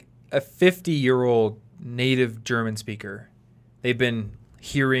 because like a 50-year-old native German speaker, they've been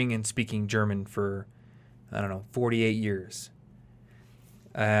hearing and speaking German for, 48 years.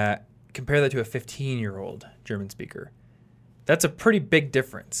 Compare that to a 15-year-old German speaker. That's a pretty big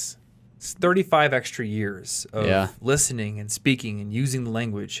difference. It's 35 extra years of listening and speaking and using the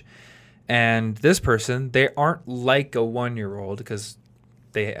language. And this person, they aren't like a 1-year-old because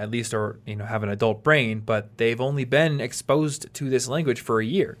they at least are, have an adult brain, but they've only been exposed to this language for a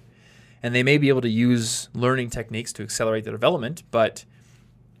year. And they may be able to use learning techniques to accelerate their development, but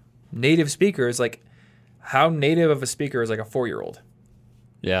native speakers, like how native of a speaker is like a 4-year-old?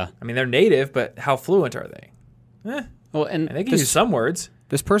 Yeah. I mean, they're native, but how fluent are they? Well, and they can use some words.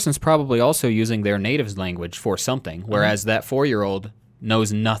 This person's probably also using their native language for something, whereas that 4-year-old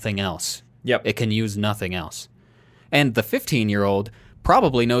knows nothing else. Yep. It can use nothing else. And the 15-year-old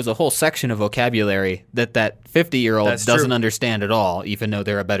probably knows a whole section of vocabulary that 50-year-old doesn't understand at all, even though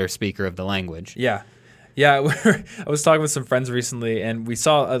they're a better speaker of the language. Yeah. Yeah, I was talking with some friends recently, and we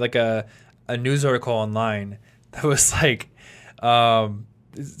saw like a news article online that was like some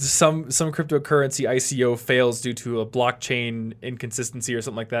cryptocurrency ICO fails due to a blockchain inconsistency or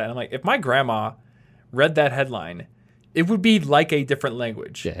something like that. And I'm like, if my grandma read that headline, it would be like a different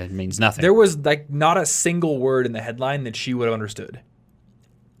language. Yeah, it means nothing. There was like not a single word in the headline that she would have understood,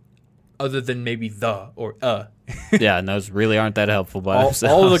 other than maybe the or Yeah, and those really aren't that helpful by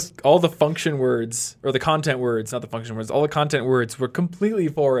themselves. All the function words, or the content words, not the function words, all the content words were completely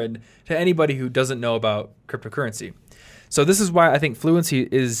foreign to anybody who doesn't know about cryptocurrency. So this is why I think fluency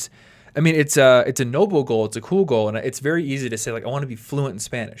is, it's a noble goal, it's a cool goal, and it's very easy to say, like, I want to be fluent in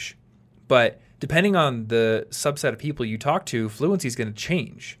Spanish. But depending on the subset of people you talk to, fluency is going to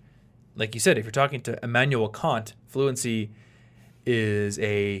change. Like you said, if you're talking to Immanuel Kant, fluency is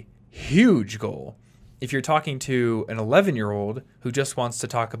a huge goal. if you're talking to an 11-year-old who just wants to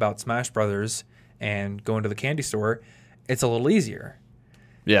talk about Smash Brothers and go into the candy store, it's a little easier.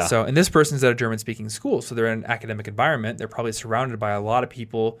 Yeah. So, and this person's at a German-speaking school, so they're in an academic environment. They're probably surrounded by a lot of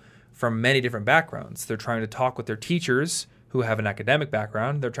people from many different backgrounds. They're trying to talk with their teachers who have an academic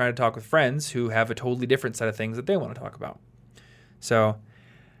background. They're trying to talk with friends who have a totally different set of things that they want to talk about. So,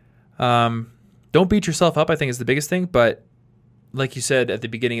 don't beat yourself up, I think, is the biggest thing. But like you said at the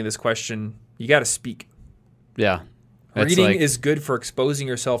beginning of this question, you got to speak. Yeah. Reading is good for exposing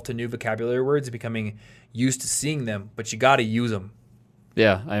yourself to new vocabulary words and becoming used to seeing them, but you got to use them.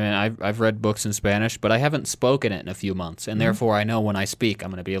 Yeah, I mean, I've read books in Spanish, but I haven't spoken it in a few months, and therefore I know when I speak, I'm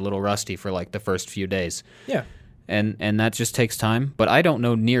going to be a little rusty for like the first few days. Yeah. And that just takes time, but I don't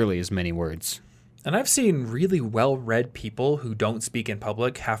know nearly as many words. And I've seen really well-read people who don't speak in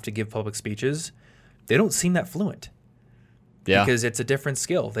public have to give public speeches. They don't seem that fluent. Yeah. Because it's a different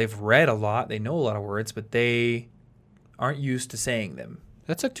skill. They've read a lot, they know a lot of words, but they aren't used to saying them.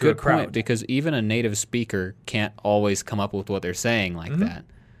 That's a good point, because even a native speaker can't always come up with what they're saying like that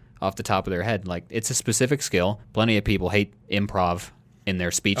off the top of their head. Like, it's a specific skill. Plenty of people hate improv in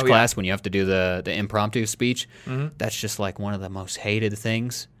their speech class when you have to do the impromptu speech. That's just like one of the most hated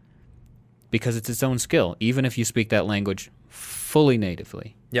things because it's its own skill, even if you speak that language fully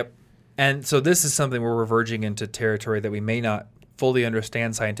natively. Yep. And so this is something where we're verging into territory that we may not fully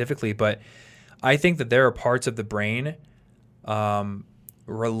understand scientifically, but I think that there are parts of the brain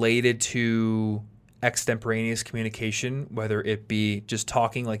related to extemporaneous communication, whether it be just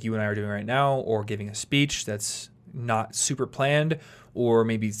talking like you and I are doing right now, or giving a speech that's not super planned, or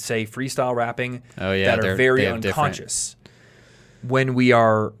maybe say freestyle rapping that are very unconscious. When we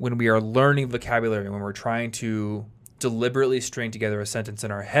are learning vocabulary, when we're trying to deliberately string together a sentence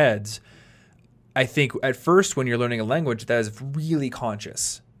in our heads, I think at first when you're learning a language, that is really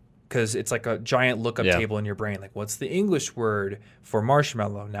conscious. Because it's like a giant lookup table in your brain. Like, what's the English word for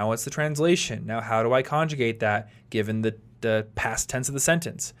marshmallow? Now what's the translation? Now how do I conjugate that given the past tense of the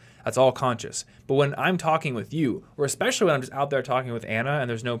sentence? That's all conscious. But when I'm talking with you, or especially when I'm just out there talking with Anna and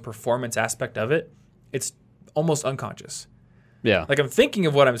there's no performance aspect of it, it's almost unconscious. Yeah. Like, I'm thinking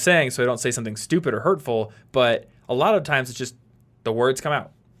of what I'm saying so I don't say something stupid or hurtful, but a lot of times it's just the words come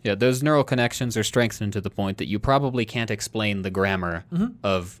out. Yeah, those neural connections are strengthened to the point that you probably can't explain the grammar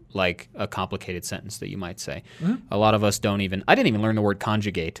of like a complicated sentence that you might say. A lot of us I didn't even learn the word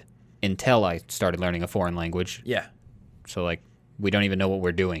conjugate until I started learning a foreign language. Yeah. So like we don't even know what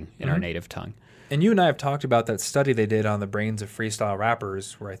we're doing in our native tongue. And you and I have talked about that study they did on the brains of freestyle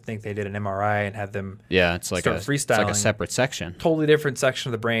rappers, where I think they did an MRI and had them it's like start freestyling. It's like a separate section. Totally different section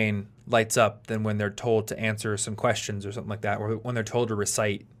of the brain lights up than when they're told to answer some questions or something like that, or when they're told to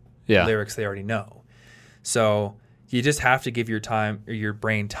recite lyrics they already know. So you just have to give your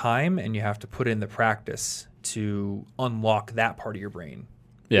brain time, and you have to put in the practice to unlock that part of your brain.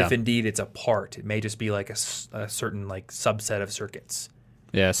 Yeah. If indeed it's a part, it may just be like a certain like subset of circuits.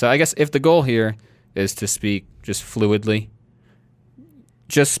 Yeah, so I guess if the goal here is to speak just fluidly,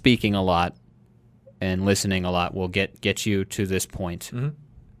 just speaking a lot and listening a lot will get you to this point.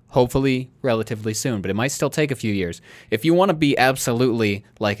 Hopefully relatively soon, but it might still take a few years. If you want to be absolutely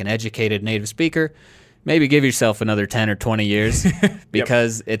like an educated native speaker, maybe give yourself another 10 or 20 years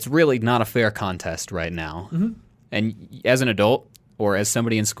because it's really not a fair contest right now. And as an adult or as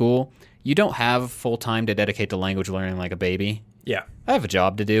somebody in school, you don't have full time to dedicate to language learning like a baby. Yeah. I have a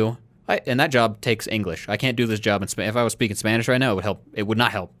job to do. And that job takes English. I can't do this job in Spanish. If I was speaking Spanish right now, it would help. It would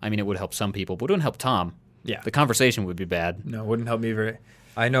not help. I mean, it would help some people, but it wouldn't help Tom. Yeah. The conversation would be bad. No, it wouldn't help me very.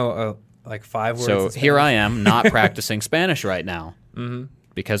 I know like 5 words. So here I am not practicing Spanish right now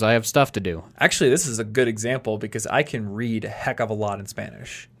because I have stuff to do. Actually, this is a good example because I can read a heck of a lot in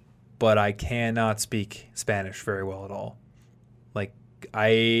Spanish, but I cannot speak Spanish very well at all. Like,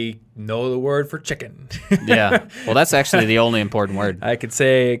 I know the word for chicken. Yeah. Well, that's actually the only important word. I could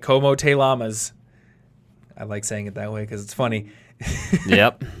say como te llamas. I like saying it that way because it's funny.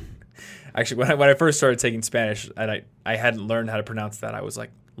 Yep. Actually, when I first started taking Spanish and I hadn't learned how to pronounce that, I was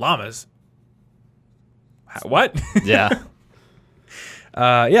like, llamas? What? Yeah.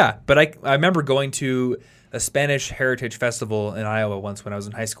 But I remember going to a Spanish Heritage Festival in Iowa once when I was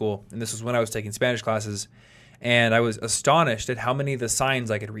in high school, and this was when I was taking Spanish classes, and I was astonished at how many of the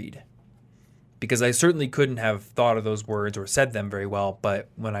signs I could read. Because I certainly couldn't have thought of those words or said them very well, but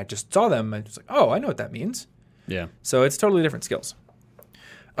when I just saw them, I was like, oh, I know what that means. Yeah. So it's totally different skills.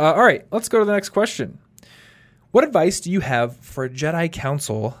 All right, let's go to the next question. What advice do you have for a Jedi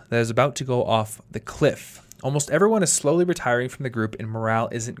Council that is about to go off the cliff? Almost everyone is slowly retiring from the group and morale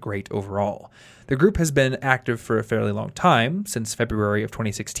isn't great overall. The group has been active for a fairly long time, since February of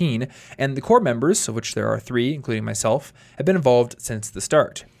 2016, and the core members, of which there are 3, including myself, have been involved since the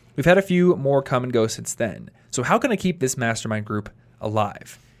start. We've had a few more come and go since then. So how can I keep this mastermind group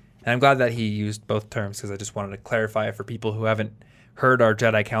alive? And I'm glad that he used both terms because I just wanted to clarify for people who haven't heard our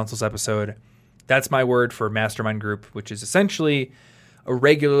Jedi Councils episode. That's my word for mastermind group, which is essentially a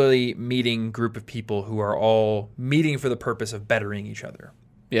regularly meeting group of people who are all meeting for the purpose of bettering each other.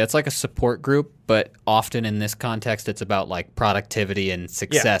 Yeah, it's like a support group, but often in this context, it's about like productivity and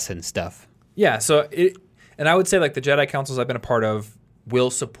success and stuff. Yeah, and I would say like the Jedi Councils I've been a part of will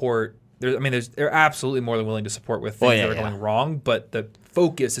support. They're absolutely more than willing to support with things that are going wrong, but the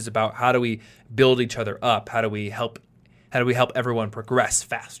focus is about how do we build each other up? How do we help everyone progress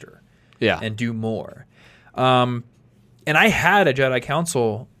faster? Yeah, and do more. And I had a Jedi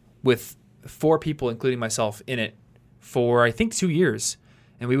Council with 4 people, including myself, in it for, I think, 2 years.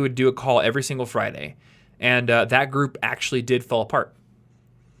 And we would do a call every single Friday. And that group actually did fall apart.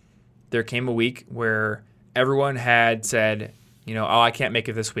 There came a week where everyone had said, I can't make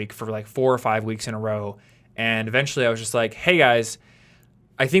it this week for like 4 or 5 weeks in a row. And eventually I was just like, hey, guys,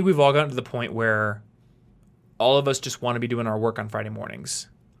 I think we've all gotten to the point where all of us just want to be doing our work on Friday mornings.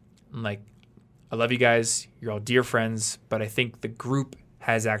 I'm like, I love you guys. You're all dear friends, but I think the group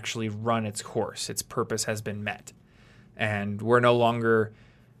has actually run its course. Its purpose has been met. And we're no longer,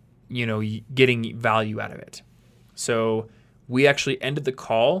 getting value out of it. So we actually ended the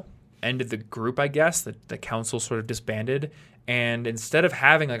group, I guess. The council sort of disbanded. And instead of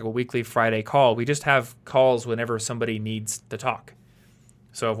having like a weekly Friday call, we just have calls whenever somebody needs to talk.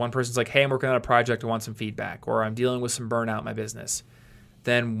 So if one person's like, hey, I'm working on a project, I want some feedback, or I'm dealing with some burnout in my business,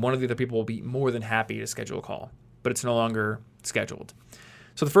 then one of the other people will be more than happy to schedule a call, but it's no longer scheduled.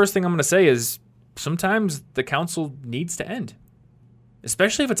 So the first thing I'm going to say is sometimes the council needs to end,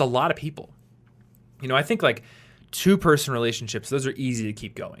 especially if it's a lot of people. I think like 2-person relationships, those are easy to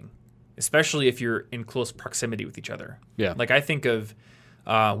keep going, especially if you're in close proximity with each other. Yeah. Like I think of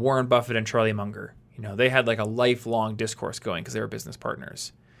Warren Buffett and Charlie Munger. They had like a lifelong discourse going because they were business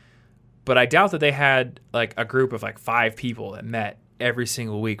partners. But I doubt that they had like a group of like 5 people that met every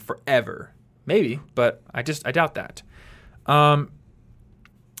single week forever. Maybe, but I doubt that.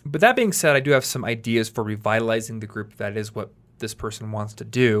 But that being said, I do have some ideas for revitalizing the group. That is what this person wants to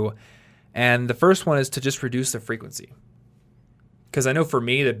do. And the first one is to just reduce the frequency. Because I know for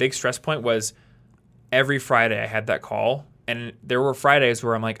me, the big stress point was every Friday I had that call. And there were Fridays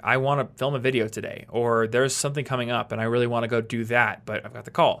where I'm like, I want to film a video today. Or there's something coming up and I really want to go do that, but I've got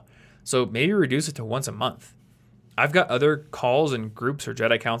the call. So maybe reduce it to once a month. I've got other calls and groups or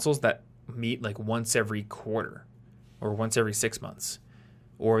Jedi Councils that meet like once every quarter or once every 6 months.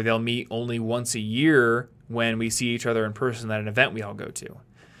 Or they'll meet only once a year when we see each other in person at an event we all go to.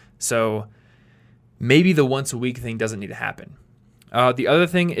 So maybe the once a week thing doesn't need to happen. The other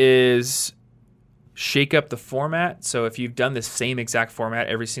thing is shake up the format. So if you've done the same exact format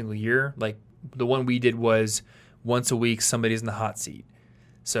every single year, like the one we did was once a week somebody's in the hot seat.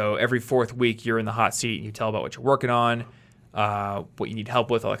 So every 4th week you're in the hot seat and you tell about what you're working on, what you need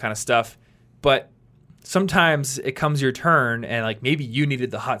help with, all that kind of stuff. But sometimes it comes your turn and like maybe you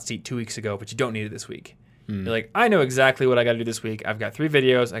needed the hot seat 2 weeks ago, but you don't need it this week. You're like, I know exactly what I got to do this week. I've got 3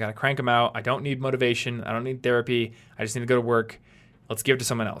 videos. I got to crank them out. I don't need motivation. I don't need therapy. I just need to go to work. Let's give it to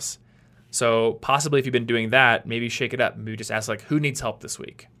someone else. So possibly if you've been doing that, maybe shake it up. Maybe just ask like, who needs help this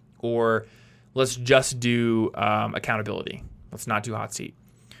week? Or let's just do accountability. Let's not do hot seat.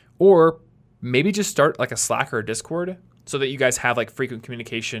 Or maybe just start like a Slack or a Discord so that you guys have like frequent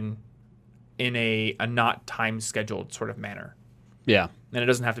communication in a not time scheduled sort of manner. Yeah. And it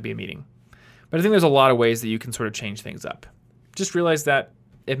doesn't have to be a meeting. But I think there's a lot of ways that you can sort of change things up. Just realize that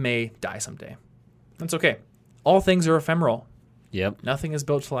it may die someday. That's okay. All things are ephemeral. Yep. Nothing is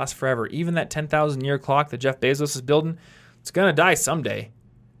built to last forever. Even that 10,000 year clock that Jeff Bezos is building, it's going to die someday.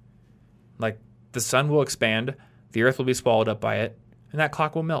 Like the sun will expand, the earth will be swallowed up by it, and that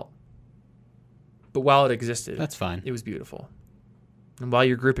clock will melt. But while it existed, that's fine. It was beautiful. And while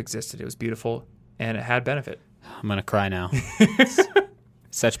your group existed, it was beautiful and it had benefit. I'm going to cry now.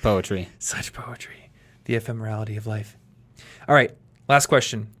 Such poetry. Such poetry. The ephemerality of life. All right, last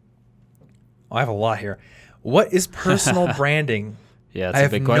question. I have a lot here. What is personal branding? Yeah, that's a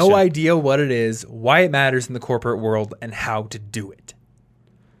big question. I have no idea what it is, why it matters in the corporate world, and how to do it.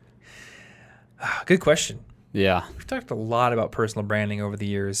 Good question. Yeah. We've talked a lot about personal branding over the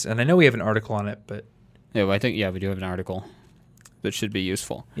years, and I know we have an article on it, but... Yeah, well, I think, we do have an article that should be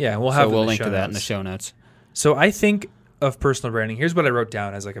useful. Yeah, we'll link to that in the show notes. So I think of personal branding, here's what I wrote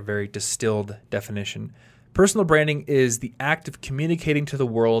down as like a very distilled definition. Personal branding is the act of communicating to the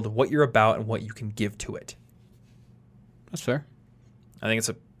world what you're about and what you can give to it. That's fair. I think it's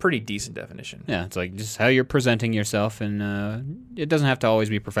a pretty decent definition. Yeah, it's like just how you're presenting yourself, and it doesn't have to always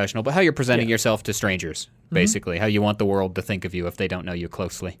be professional, but how you're presenting yourself to strangers, basically. How you want the world to think of you if they don't know you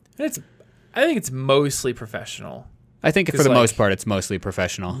closely. And I think it's mostly professional. I think for the most part, it's mostly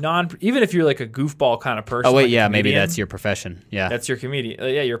professional. Even if you're like a goofball kind of person. Oh, wait, like yeah, maybe that's your profession. Yeah. That's your comedian.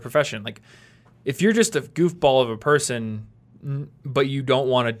 Yeah, your profession. Like, if you're just a goofball of a person, but you don't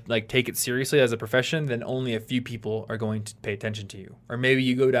want to like take it seriously as a profession, then only a few people are going to pay attention to you. Or maybe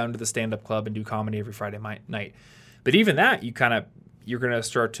you go down to the stand-up club and do comedy every Friday night. But even that, you're going to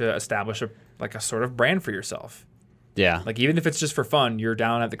start to establish a sort of brand for yourself. Yeah. Like, even if it's just for fun, you're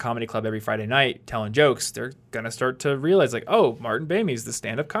down at the comedy club every Friday night telling jokes, they're going to start to realize, like, oh, Martin Bamey's the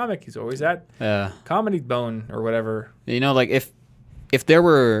stand-up comic. He's always at Comedy Bone or whatever. You know, like, if there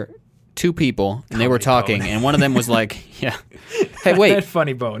were two people and they were talking and one of them was like, yeah, hey, wait. That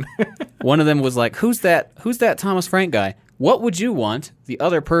Funny Bone. One of them was like, who's that Thomas Frank guy? What would you want the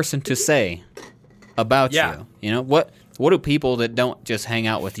other person to say about you? You know, what do people that don't just hang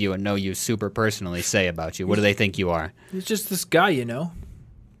out with you and know you super personally say about you? What do they think you are? It's just this guy, you know.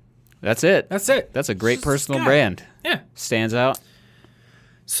 That's it. That's it. That's a great personal brand. Yeah. Stands out.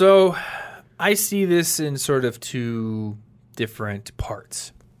 So I see this in sort of two different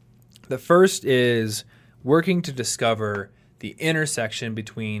parts. The first is working to discover the intersection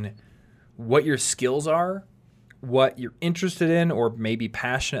between what your skills are, what you're interested in or maybe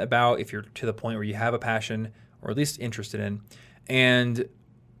passionate about, if you're to the point where you have a passion or at least interested in, and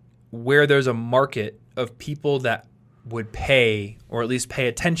where there's a market of people that would pay or at least pay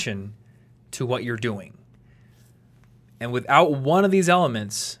attention to what you're doing. And without one of these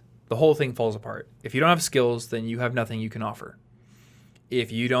elements, the whole thing falls apart. If you don't have skills, then you have nothing you can offer.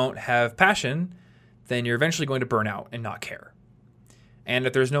 If you don't have passion, then you're eventually going to burn out and not care. And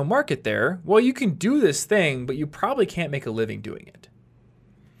if there's no market there, well, you can do this thing, but you probably can't make a living doing it.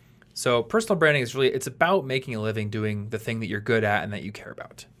 So personal branding is it's about making a living doing the thing that you're good at and that you care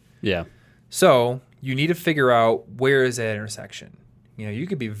about. Yeah. So you need to figure out where is that intersection. You know, you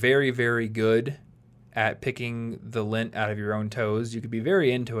could be very, very good at picking the lint out of your own toes. You could be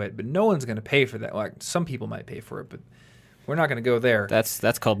very into it, but no one's going to pay for that. Like, some people might pay for it, but we're not going to go there. That's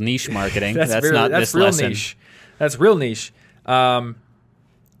called niche marketing. That's not this real lesson. Niche. That's real niche. And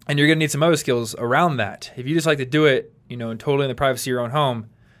you're going to need some other skills around that. If you just like to do it, you know, totally in the privacy of your own home,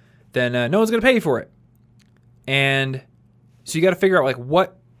 then no one's going to pay you for it. And so you got to figure out like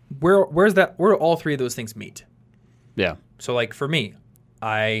where do all three of those things meet? Yeah. So like for me,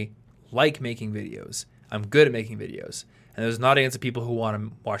 I like making videos. I'm good at making videos. And there's an audience of people who want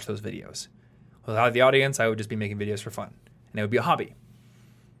to watch those videos. Without the audience, I would just be making videos for fun. And it would be a hobby.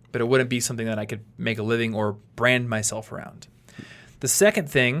 But it wouldn't be something that I could make a living or brand myself around. The second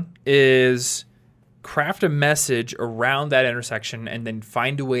thing is craft a message around that intersection and then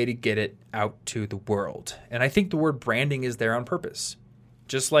find a way to get it out to the world. And I think the word branding is there on purpose.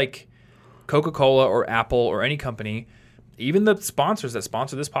 Just like Coca-Cola or Apple or any company, even the sponsors that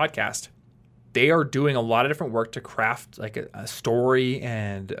sponsor this podcast, they are doing a lot of different work to craft like a story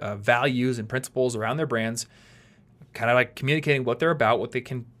and values and principles around their brands, kind of like communicating what they're about, what they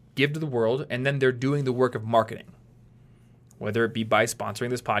can give to the world, and then they're doing the work of marketing, whether it be by sponsoring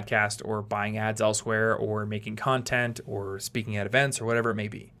this podcast or buying ads elsewhere or making content or speaking at events or whatever it may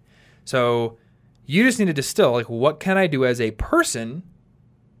be. So you just need to distill, like, what can I do as a person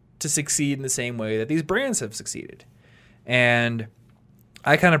to succeed in the same way that these brands have succeeded? And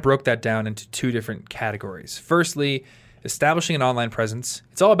I kind of broke that down into two different categories. Firstly, establishing an online presence.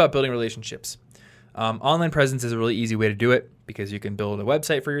 It's all about building relationships. Online presence is a really easy way to do it because you can build a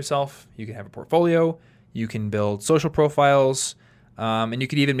website for yourself. You can have a portfolio. You can build social profiles. And you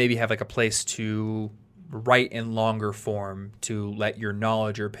could even maybe have like a place to write in longer form to let your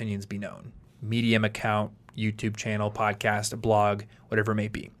knowledge or opinions be known. Medium account, YouTube channel, podcast, a blog, whatever it may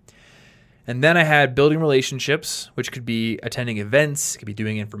be. And then I had building relationships, which could be attending events, could be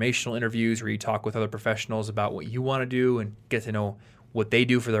doing informational interviews where you talk with other professionals about what you want to do and get to know what they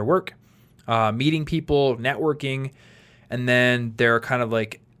do for their work, meeting people, networking, and then there are kind of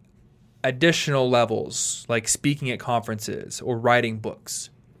like additional levels, like speaking at conferences or writing books.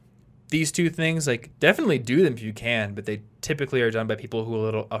 These two things, like, definitely do them if you can, but they typically are done by people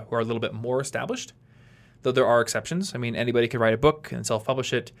who are a little bit more established. Though there are exceptions. I mean, anybody can write a book and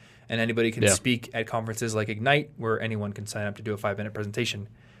self-publish it, and anybody can speak at conferences like Ignite, where anyone can sign up to do a 5-minute presentation.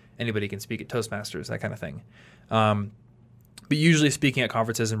 Anybody can speak at Toastmasters, that kind of thing. But usually speaking at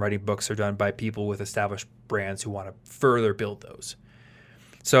conferences and writing books are done by people with established brands who want to further build those.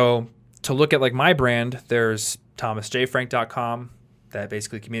 So to look at like my brand, there's thomasjfrank.com that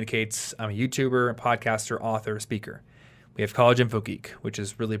basically communicates. I'm a YouTuber, a podcaster, author, speaker. We have College Info Geek, which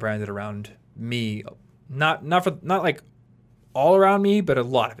is really branded around me. Not like all around me, but a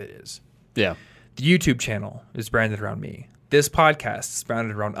lot of it is. Yeah. The YouTube channel is branded around me. This podcast is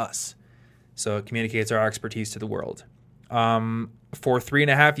branded around us. So it communicates our expertise to the world. For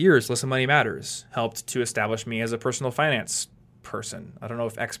 3.5 years, Listen Money Matters helped to establish me as a personal finance person. I don't know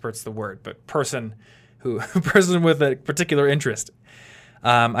if expert's the word, but person with a particular interest.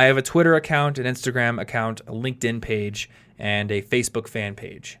 I have a Twitter account, an Instagram account, a LinkedIn page, and a Facebook fan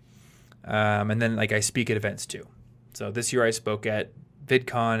page. And then like I speak at events too. So this year I spoke at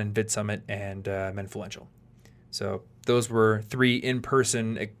VidCon and VidSummit and Menfluential. So those were 3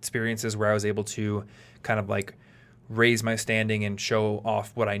 in-person experiences where I was able to kind of like raise my standing and show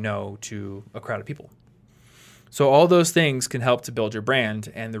off what I know to a crowd of people. So all those things can help to build your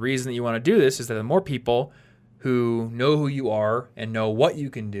brand. And the reason that you want to do this is that the more people who know who you are and know what you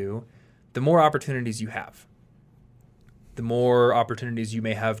can do, the more opportunities you have. The more opportunities you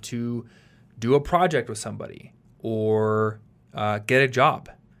may have to do a project with somebody or get a job.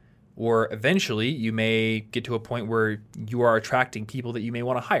 Or eventually you may get to a point where you are attracting people that you may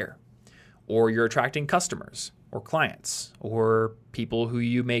want to hire. Or you're attracting customers or clients or people who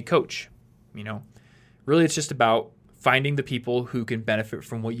you may coach. You know, really it's just about finding the people who can benefit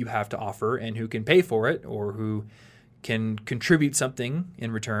from what you have to offer and who can pay for it or who can contribute something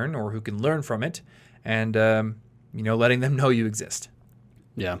in return or who can learn from it and, letting them know you exist.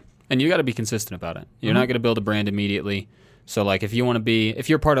 Yeah. And you got to be consistent about it. You're not going to build a brand immediately. So like if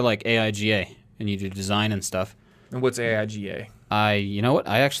you're part of like AIGA and you do design and stuff. And what's AIGA? You know what?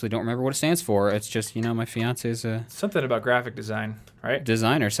 I actually don't remember what it stands for. It's just, my fiance is a... Something about graphic design, right?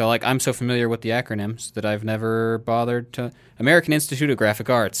 Designer. So like I'm so familiar with the acronyms that I've never bothered to... American Institute of Graphic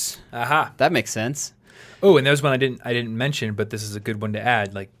Arts. Aha. That makes sense. Oh, and there's one I didn't mention, but this is a good one to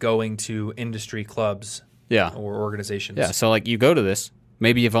add, like going to industry clubs or organizations. Yeah, so like you go to this,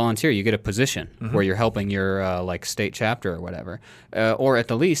 maybe you volunteer, you get a position where you're helping your like state chapter or whatever. Or at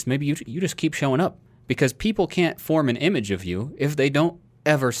the least, maybe you just keep showing up. Because people can't form an image of you if they don't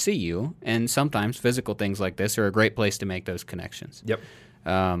ever see you, and sometimes physical things like this are a great place to make those connections. Yep.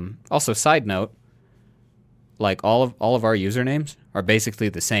 Also, side note, like all of our usernames are basically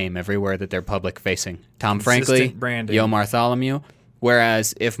the same everywhere that they're public facing. Tom Frankly, branding. Yo Bartholomew.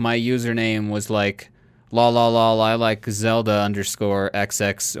 Whereas if my username was like I like Zelda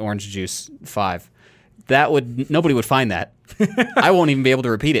 _XX orange juice 5. Nobody would find that. I won't even be able to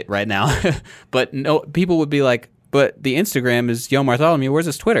repeat it right now. But no, people would be like, but the Instagram is Yo Bartholomew. Where's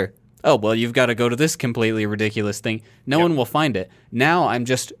his Twitter? Oh, well, you've got to go to this completely ridiculous thing. No one will find it. Now I'm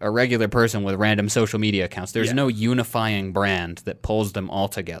just a regular person with random social media accounts. There's no unifying brand that pulls them all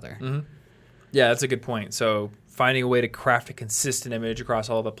together. Mm-hmm. Yeah, that's a good point. So finding a way to craft a consistent image across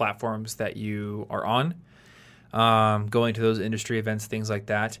all the platforms that you are on, going to those industry events, things like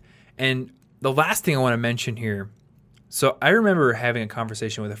that. And the last thing I want to mention here, so I remember having a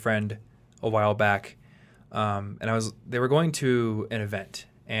conversation with a friend a while back, and they were going to an event,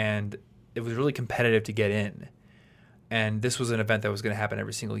 and it was really competitive to get in. And this was an event that was going to happen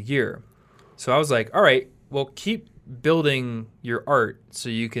every single year. So I was like, all right, well, keep building your art so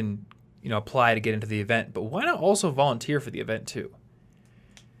you can, apply to get into the event, but why not also volunteer for the event too?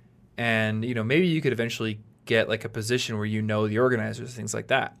 And, maybe you could eventually get like a position where the organizers, things like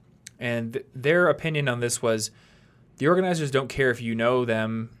that. And their opinion on this was the organizers don't care if you know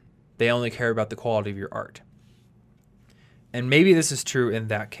them. They only care about the quality of your art. And maybe this is true in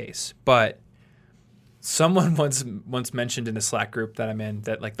that case. But someone once mentioned in a Slack group that I'm in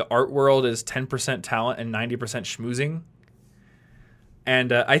that like the art world is 10% talent and 90% schmoozing.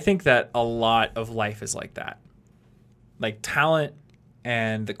 And I think that a lot of life is like that. Like talent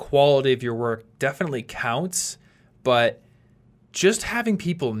and the quality of your work definitely counts, but just having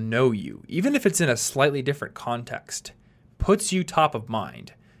people know you, even if it's in a slightly different context, puts you top of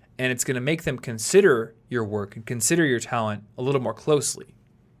mind. And it's going to make them consider your work and consider your talent a little more closely.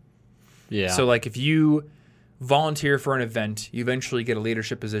 Yeah. So like if you volunteer for an event, you eventually get a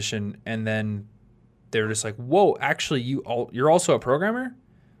leadership position, and then they're just like, whoa, actually you're also a programmer?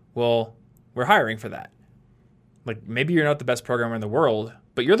 Well, we're hiring for that. Like maybe you're not the best programmer in the world,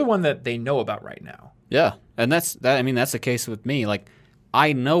 but you're the one that they know about right now. Yeah, and that's the case with me. Like,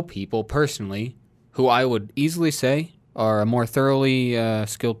 I know people personally who I would easily say are a more thoroughly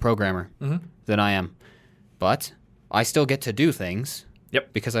skilled programmer than I am, but I still get to do things.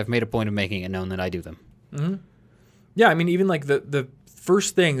 Yep. Because I've made a point of making it known that I do them. Mm-hmm. Yeah, I mean, even like the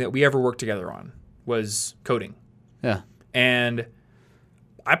first thing that we ever worked together on was coding. Yeah. And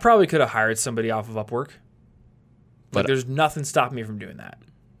I probably could have hired somebody off of Upwork. But there's nothing stopping me from doing that.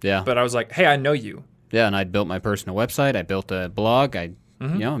 Yeah. But I was like, hey, I know you. Yeah, and I built my personal website. I built a blog.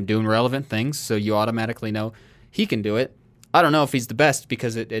 I'm doing relevant things, so you automatically know he can do it. I don't know if he's the best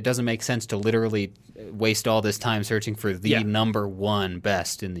because it doesn't make sense to literally waste all this time searching for the number one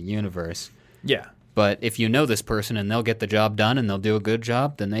best in the universe. Yeah. But if you know this person and they'll get the job done and they'll do a good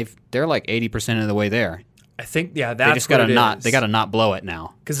job, then they're like 80% of the way there. I think, that's they just gotta not blow it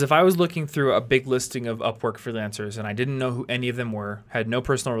now. Because if I was looking through a big listing of Upwork freelancers and I didn't know who any of them were, had no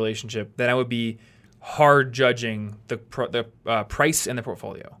personal relationship, then I would be hard judging the price and the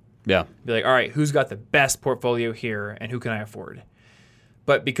portfolio. Yeah. Be like, all right, who's got the best portfolio here and who can I afford?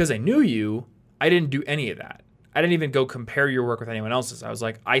 But because I knew you, I didn't do any of that. I didn't even go compare your work with anyone else's. I was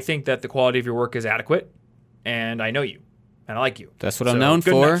like, I think that the quality of your work is adequate and I know you. And I like you. That's what I'm known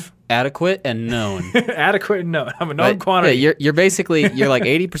for. Enough. Adequate and known. Adequate and known. I'm a known quantity. Yeah, you're basically like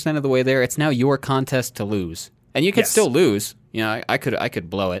 80% of the way there. It's now your contest to lose, and you can still lose. You know, I could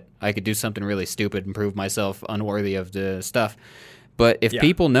blow it. I could do something really stupid and prove myself unworthy of the stuff. But if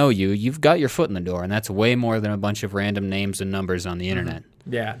people know you, you've got your foot in the door, and that's way more than a bunch of random names and numbers on the internet.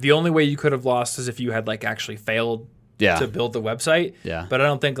 Yeah. The only way you could have lost is if you had like actually failed to build the website. Yeah. But I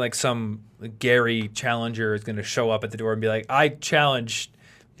don't think like some Gary challenger is going to show up at the door and be like, I challenged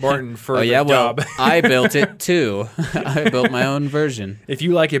Martin for the job. Well, I built it too. I built my own version. If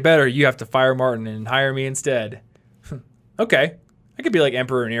you like it better, you have to fire Martin and hire me instead. Okay. I could be like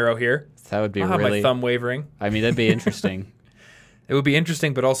Emperor Nero here. That would be I'll have my thumb wavering. I mean, that'd be interesting. It would be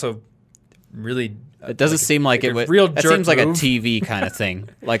interesting, but also really... It doesn't seem like it would... It seems like a TV kind of thing.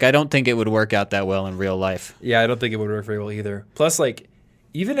 Like, I don't think it would work out that well in real life. Yeah, I don't think it would work very well either. Plus, like,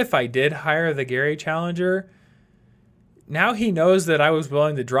 even if I did hire the Gary Challenger, now he knows that I was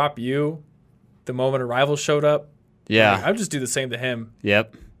willing to drop you the moment a rival showed up. Yeah. Like, I'll just do the same to him.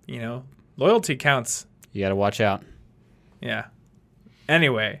 Yep. You know, loyalty counts. You got to watch out. Yeah.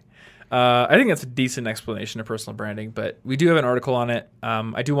 Anyway, I think that's a decent explanation of personal branding, but we do have an article on it.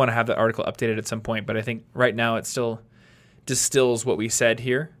 I do want to have that article updated at some point, but I think right now it still distills what we said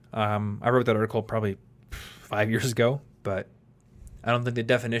here. I wrote that article probably 5 years ago, but I don't think the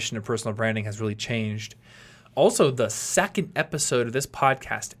definition of personal branding has really changed. Also, the second episode of this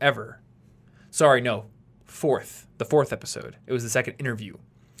podcast ever. Sorry, no, the fourth episode. It was the second interview.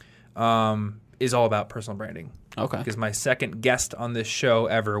 Is all about personal branding. Okay. Because my second guest on this show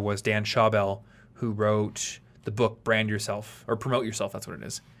ever was Dan Schawbel, who wrote the book Brand Yourself, or Promote Yourself, that's what it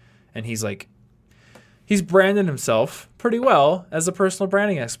is. And he's branded himself pretty well as a personal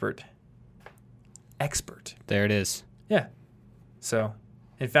branding expert. There it is. Yeah. So,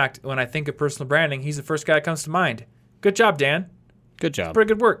 in fact, when I think of personal branding, he's the first guy that comes to mind. Good job, Dan. Good job. Pretty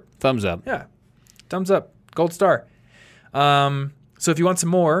good work. Thumbs up. Yeah. Thumbs up. Gold star. So if you want some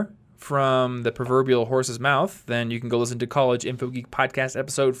more from the proverbial horse's mouth, then you can go listen to College Info Geek Podcast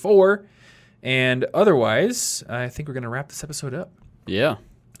episode 4. And otherwise, I think we're going to wrap this episode up. Yeah.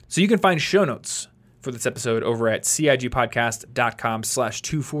 So you can find show notes for this episode over at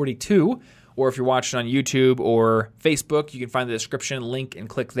cigpodcast.com/242. Or if you're watching on YouTube or Facebook, you can find the description link and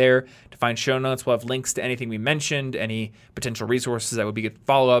click there to find show notes. We'll have links to anything we mentioned, any potential resources that would be good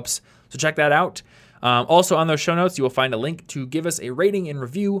follow-ups. So check that out. Also on those show notes, you will find a link to give us a rating and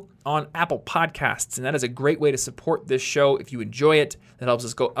review on Apple Podcasts. And that is a great way to support this show if you enjoy it. That helps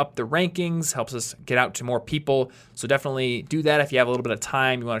us go up the rankings, helps us get out to more people. So definitely do that if you have a little bit of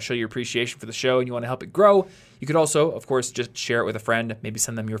time, you want to show your appreciation for the show and you want to help it grow. You could also, of course, just share it with a friend, maybe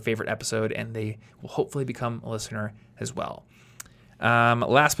send them your favorite episode, and they will hopefully become a listener as well.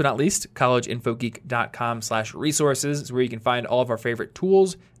 Last but not least, collegeinfogeek.com/resources is where you can find all of our favorite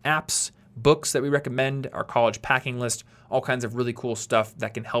tools, apps, books that we recommend, our college packing list, all kinds of really cool stuff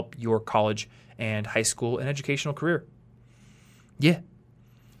that can help your college and high school and educational career. Yeah.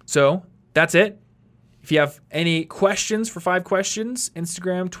 So that's it. If you have any questions for 5 questions,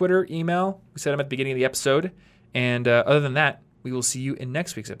 Instagram, Twitter, email, we said them at the beginning of the episode. And other than that, we will see you in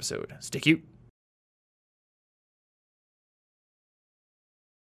next week's episode. Stay cute.